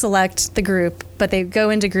self-select the group, but they go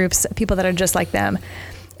into groups of people that are just like them.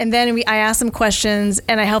 And then I ask them questions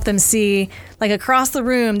and I help them see, like, across the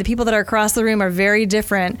room, the people that are across the room are very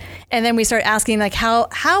different. And then we start asking, like, how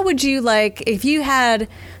would you, like, if you had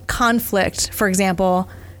conflict, for example,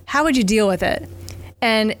 how would you deal with it?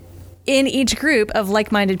 And in each group of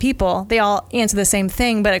like-minded people, they all answer the same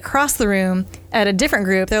thing, but across the room at a different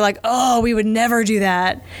group, they're like, oh, we would never do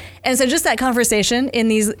that. And so just that conversation in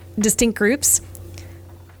these distinct groups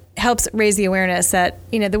helps raise the awareness that,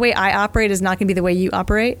 the way I operate is not going to be the way you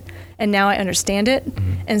operate. And now I understand it.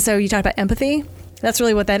 Mm-hmm. And so you talk about empathy. That's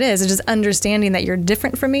really what that is. It's just understanding that you're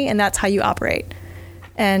different from me and that's how you operate.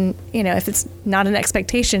 And, if it's not an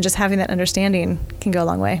expectation, just having that understanding can go a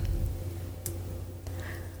long way.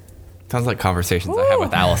 Sounds like conversations I have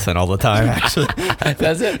with Allison all the time, actually.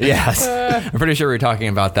 Does it? Yes. I'm pretty sure we were talking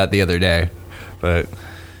about that the other day. But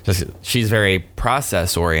she's very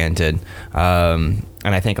process oriented. And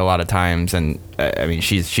I think a lot of times, and I mean,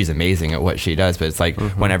 she's amazing at what she does, but it's like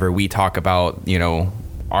whenever we talk about,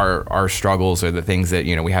 our struggles or the things that,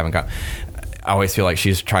 we haven't got, I always feel like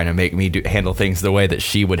she's trying to make me handle things the way that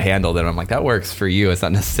she would handle them. I'm like, that works for you. It's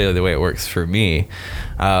not necessarily the way it works for me.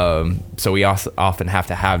 So we also often have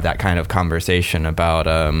to have that kind of conversation about,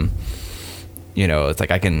 it's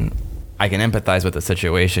like I can empathize with the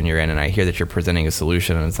situation you're in, and I hear that you're presenting a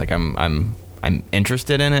solution, and it's like I'm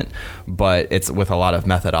interested in it, but it's with a lot of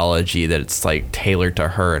methodology that it's like tailored to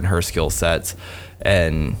her and her skill sets.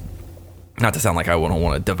 And not to sound like I wouldn't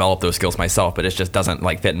want to develop those skills myself, but it just doesn't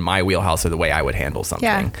like fit in my wheelhouse or the way I would handle something.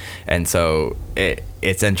 Yeah. And so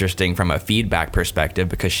it's interesting from a feedback perspective,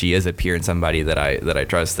 because she is a peer and somebody that I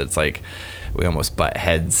trust. That's like we almost butt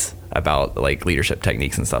heads about like leadership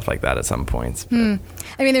techniques and stuff like that at some points. I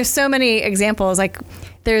mean, there's so many examples. Like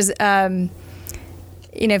there's, if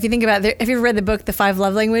you think about have you ever read the book, The 5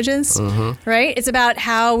 Love Languages, right? It's about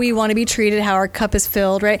how we want to be treated, how our cup is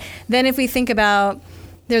filled, right? Then if we think about,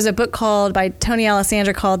 there's a book by Tony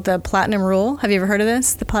Alessandra called The Platinum Rule. Have you ever heard of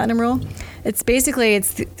this? The Platinum Rule? It's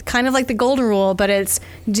kind of like the Golden Rule, but it's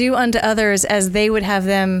do unto others as they would have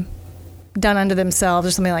them done unto themselves,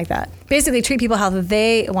 or something like that. Basically treat people how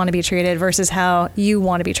they want to be treated versus how you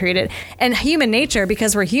want to be treated. And human nature,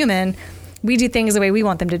 because we're human, we do things the way we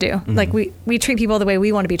want them to do. Like we treat people the way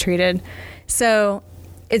we want to be treated. So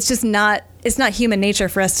it's just not human nature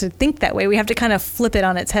for us to think that way. We have to kind of flip it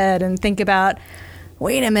on its head and think about,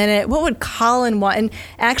 wait a minute, what would Colin want? And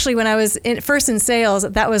actually, when I was first in sales,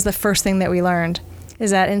 that was the first thing that we learned, is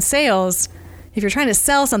that in sales, if you're trying to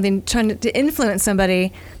sell something, trying to influence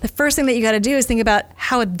somebody, the first thing that you got to do is think about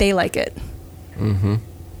how would they like it.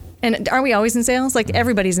 And aren't we always in sales? Like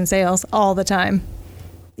everybody's in sales all the time,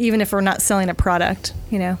 even if we're not selling a product,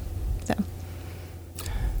 so.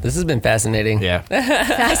 This has been fascinating. Yeah.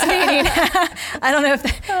 Fascinating. I don't know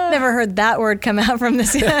if never heard that word come out from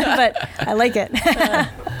this, but I like it.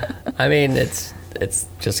 I mean, it's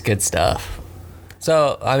just good stuff.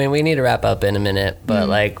 So, I mean, we need to wrap up in a minute, but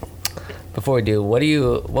like before we do, what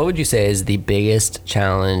would you say is the biggest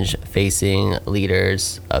challenge facing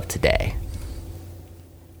leaders of today?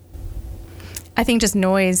 I think just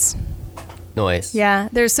noise. Noise. Yeah,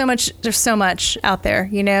 there's so much out there,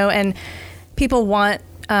 and people want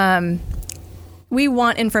we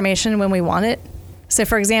want information when we want it. So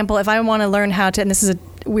for example, if I want to learn how to, and this is a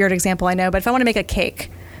weird example, I know, but if I want to make a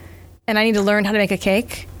cake and I need to learn how to make a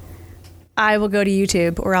cake, I will go to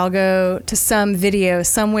YouTube, or I'll go to some video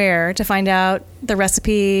somewhere to find out the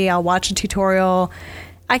recipe. I'll watch a tutorial.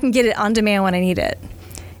 I can get it on demand when I need it.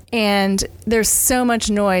 And there's so much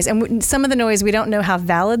noise, and some of the noise, we don't know how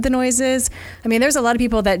valid the noise is. I mean, there's a lot of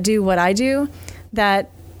people that do what I do that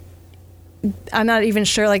I'm not even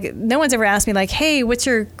sure, like no one's ever asked me like, hey, what's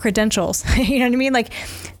your credentials? You know what I mean? Like,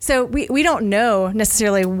 so we don't know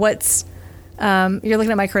necessarily what's, you're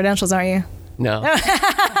looking at my credentials, aren't you? No.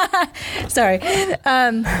 Sorry.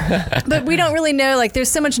 But we don't really know, like there's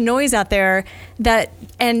so much noise out there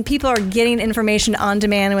and people are getting information on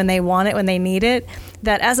demand when they want it, when they need it,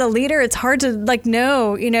 that as a leader, it's hard to like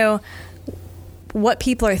know, what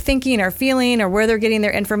people are thinking or feeling, or where they're getting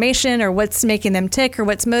their information, or what's making them tick, or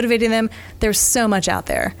what's motivating them. There's so much out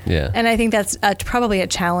there. Yeah. And I think that's probably a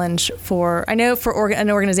challenge for an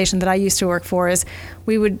organization that I used to work for, is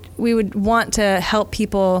we would want to help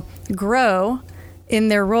people grow in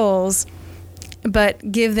their roles,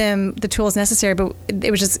 but give them the tools necessary. But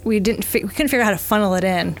it was just, we couldn't figure out how to funnel it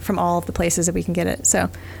in from all of the places that we can get it. So.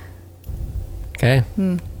 Okay.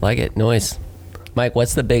 Like it. Noise. Mike,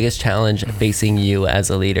 what's the biggest challenge facing you as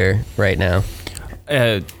a leader right now?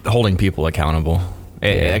 Holding people accountable.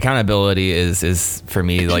 Yeah. Accountability is for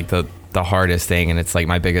me like the hardest thing, and it's like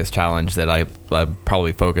my biggest challenge that I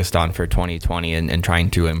probably focused on for 2020 and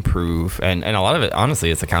trying to improve. And a lot of it,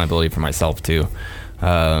 honestly, it's accountability for myself too.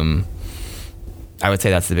 I would say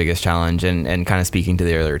that's the biggest challenge. And kind of speaking to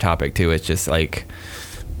the earlier topic too, it's just like,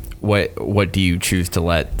 what do you choose to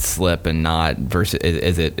let slip and not, versus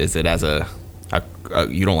is it as a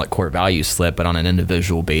you don't let core values slip, but on an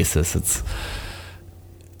individual basis, it's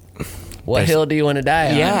what hill do you want to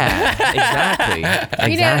die on? Yeah,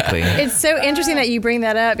 exactly. Exactly. You know, it's so interesting that you bring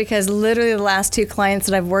that up because literally the last 2 clients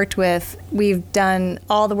that I've worked with,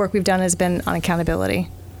 all the work we've done has been on accountability.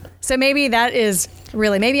 So maybe that is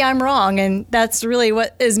really, maybe I'm wrong, and that's really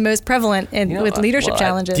what is most prevalent with leadership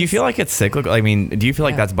challenges. Do you feel like it's cyclical? I mean, do you feel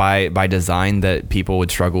like that's by design that people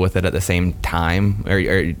would struggle with it at the same time, or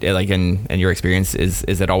like in your experience,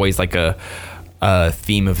 is it always like a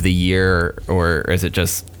theme of the year, or is it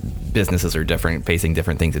just businesses are different, facing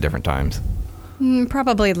different things at different times?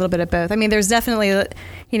 Probably a little bit of both. I mean, there's definitely,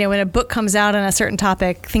 when a book comes out on a certain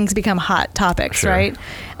topic, things become hot topics, sure. right?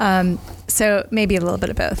 So maybe a little bit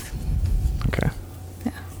of both. Okay.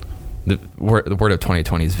 Yeah. The word of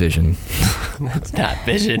 2020 is vision. It's not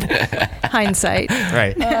vision. Hindsight.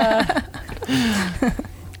 Right.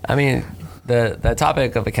 I mean, the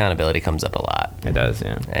topic of accountability comes up a lot. It does,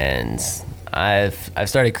 yeah. And I've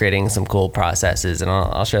started creating some cool processes, and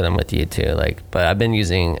I'll share them with you too. But I've been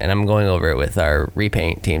using, and I'm going over it with our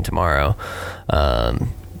repaint team tomorrow,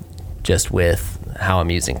 just with how I'm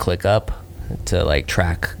using ClickUp to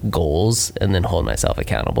track goals and then hold myself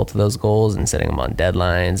accountable to those goals and setting them on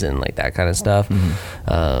deadlines and that kind of stuff.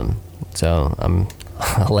 Mm-hmm. So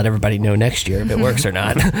I'll let everybody know next year if it works or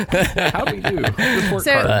not. How do we do? Report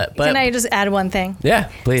card. Can I just add one thing?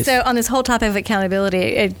 Yeah, please. So on this whole topic of accountability,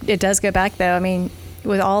 it does go back though. I mean,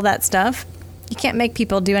 with all that stuff, you can't make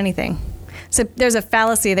people do anything. So there's a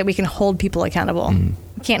fallacy that we can hold people accountable. Mm.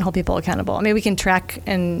 We can't hold people accountable. I mean, we can track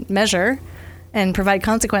and measure and provide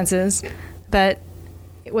consequences, but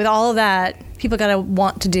with all of that, people got to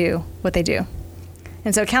want to do what they do.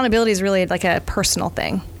 And so accountability is really like a personal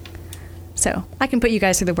thing. So I can put you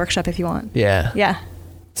guys through the workshop if you want. Yeah. Yeah.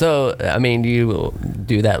 So, I mean, do you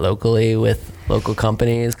do that locally with local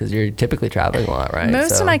companies? Because you're typically traveling a lot, right?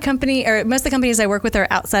 Most of the companies I work with are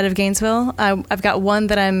outside of Gainesville. I've got one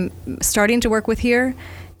that I'm starting to work with here,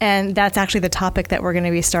 and that's actually the topic that we're going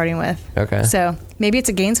to be starting with. Okay. So maybe it's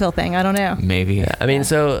a Gainesville thing. I don't know. Maybe. Yeah. I mean,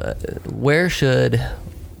 so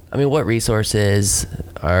what resources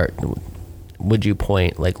would you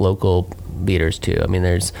point local leaders to? I mean,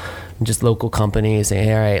 there's just local companies saying,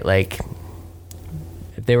 hey, all right,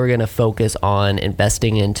 if they were going to focus on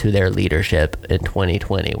investing into their leadership in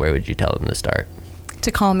 2020, where would you tell them to start?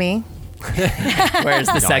 To call me. Where's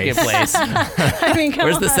the second place? I mean,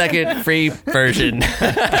 where's the second free version?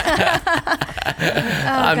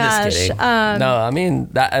 I'm just kidding. No, I mean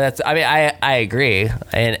that's. I mean, I agree,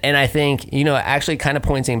 and I think actually kind of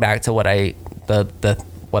pointing back to what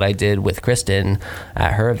what I did with Kristen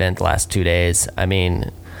at her event the last 2 days. I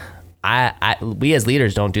mean, we as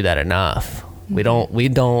leaders don't do that enough. We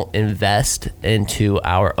don't invest into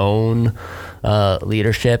our own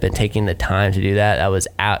leadership and taking the time to do that. That was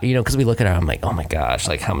out, because we look at it, I'm like, oh my gosh,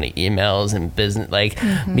 how many emails and business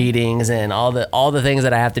meetings and all the things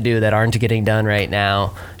that I have to do that aren't getting done right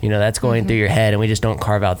now. That's going through your head, and we just don't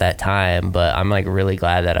carve out that time. But I'm really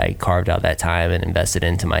glad that I carved out that time and invested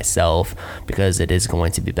into myself, because it is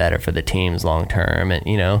going to be better for the teams long term, and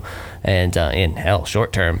in hell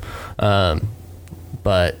short term.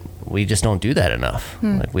 But we just don't do that enough.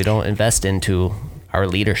 We don't invest into our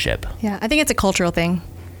leadership. Yeah, I think it's a cultural thing.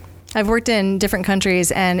 I've worked in different countries,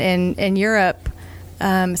 and in Europe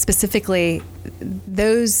specifically,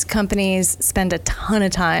 those companies spend a ton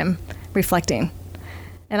of time reflecting.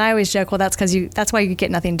 And I always joke, well, that's why you get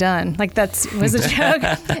nothing done. That was a joke.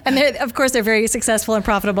 And of course, they're very successful and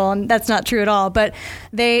profitable, and that's not true at all. But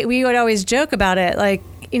we would always joke about it. I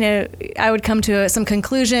would come to some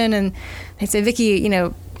conclusion, and they'd say, Vicki,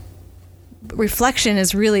 reflection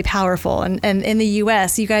is really powerful. And in the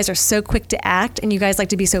US, you guys are so quick to act, and you guys like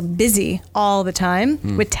to be so busy all the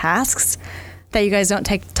time with tasks that you guys don't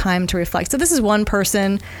take time to reflect. So this is one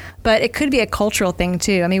person, but it could be a cultural thing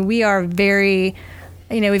too. I mean, we are very,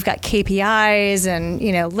 we've got KPIs and,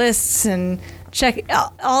 lists and check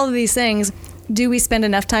all of these things. Do we spend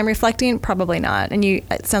enough time reflecting? Probably not. And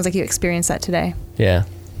it sounds like you experienced that today. Yeah.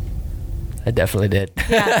 I definitely did.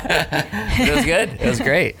 Yeah. It was good. It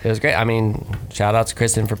was great. I mean, shout out to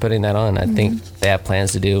Kristen for putting that on. I think they have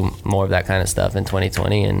plans to do more of that kind of stuff in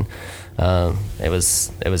 2020, and it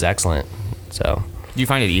was excellent. So, do you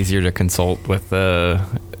find it easier to consult with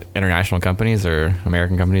international companies or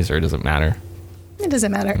American companies, or does it matter? It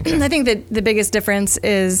doesn't matter. Okay. I think that the biggest difference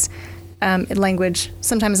is language.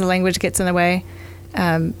 Sometimes the language gets in the way,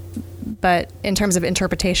 but in terms of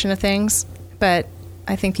interpretation of things, but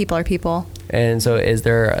I think people are people. And so is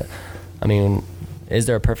there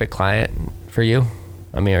a perfect client for you?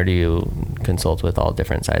 I mean, or do you consult with all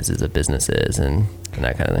different sizes of businesses and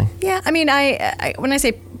that kind of thing? Yeah. I mean, I when I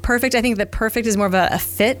say perfect, I think that perfect is more of a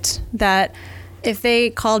fit that, if they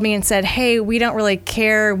called me and said, hey, we don't really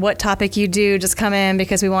care what topic you do, just come in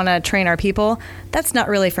because we want to train our people, that's not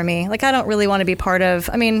really for me. Like, I don't really want to be part of,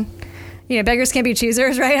 I mean, beggars can't be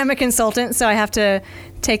choosers, right? I'm a consultant, so I have to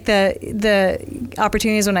take the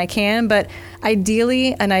opportunities when I can. But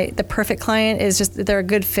ideally, the perfect client is just, they're a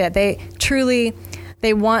good fit. They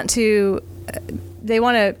want to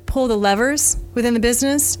pull the levers within the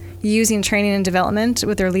business using training and development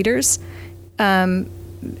with their leaders,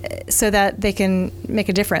 so that they can make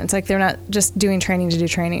a difference. Like, they're not just doing training to do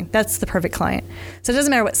training. That's the perfect client. So it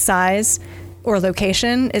doesn't matter what size or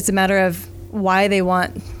location. It's a matter of why they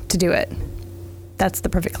want to do it. That's the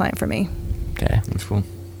perfect client for me. Okay. That's cool.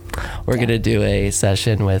 We're going to do a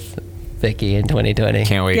session with Vicki in 2020.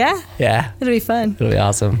 Can't wait. Yeah. It'll be fun. It'll be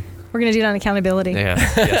awesome. We're going to do it on accountability. Yeah.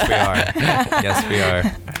 Yes, we are. Yes, we are.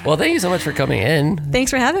 Well, thank you so much for coming in.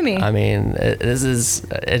 Thanks for having me. I mean, it's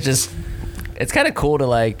kind of cool to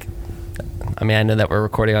like, I mean, I know that we're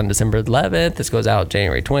recording on December 11th. This goes out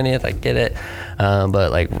January 20th. I get it.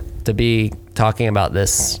 But like, to be talking about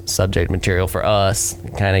this subject material for us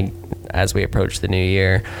kind of as we approach the new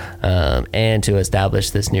year, and to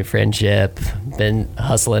establish this new friendship, been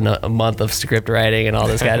hustling a month of script writing and all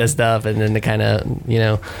this kind of stuff. And then to kind of,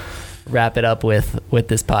 wrap it up with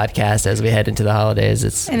this podcast as we head into the holidays.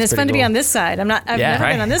 It's fun to be on this side. I've never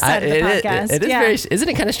been on this side of the podcast. It is very, isn't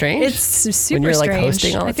it kind of strange? It's super when you're like strange.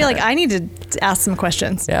 hosting all the I feel time. like I need to ask some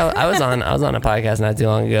questions. Yeah, I was on a podcast not too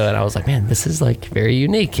long ago, and I was like, man, this is like very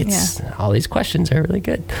unique. It's all these questions are really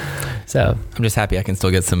good. So I'm just happy I can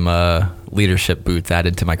still get some leadership boots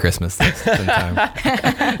added to my Christmas list in time.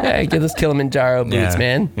 yeah, get those Kilimanjaro boots,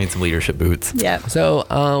 man. Need some leadership boots. Yeah.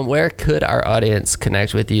 So where could our audience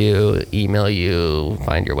connect with you, email you,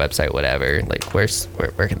 find your website, whatever? Like, where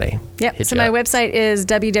can they? Yep. So my website is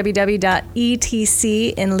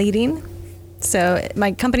www.etcinleading. So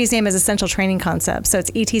my company's name is Essential Training Concepts. So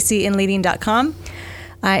it's etcinleading.com.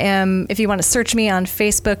 I am, if you want to search me on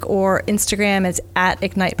Facebook or Instagram, it's at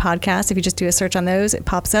Ignite Podcast. If you just do a search on those, it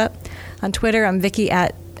pops up. On Twitter, I'm Vicki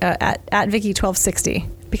at Vicki1260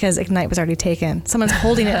 because Ignite was already taken. Someone's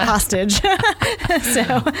holding it hostage.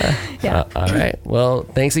 So, yeah. All right. Well,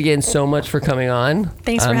 thanks again so much for coming on.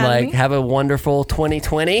 Thanks for having me. Have a wonderful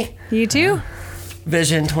 2020. You too.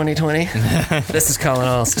 Vision 2020. This is Colin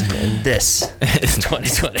Alston, and this is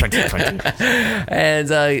 2020.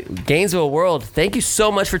 And Gainesville World, thank you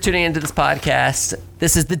so much for tuning into this podcast.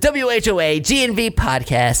 This is the WHOA GNV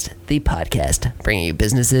Podcast, the podcast bringing you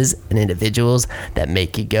businesses and individuals that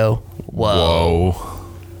make you go, whoa.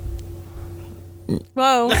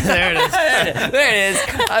 Whoa. There it is. There it is.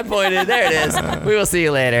 I pointed. There it is. We will see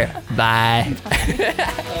you later. Bye.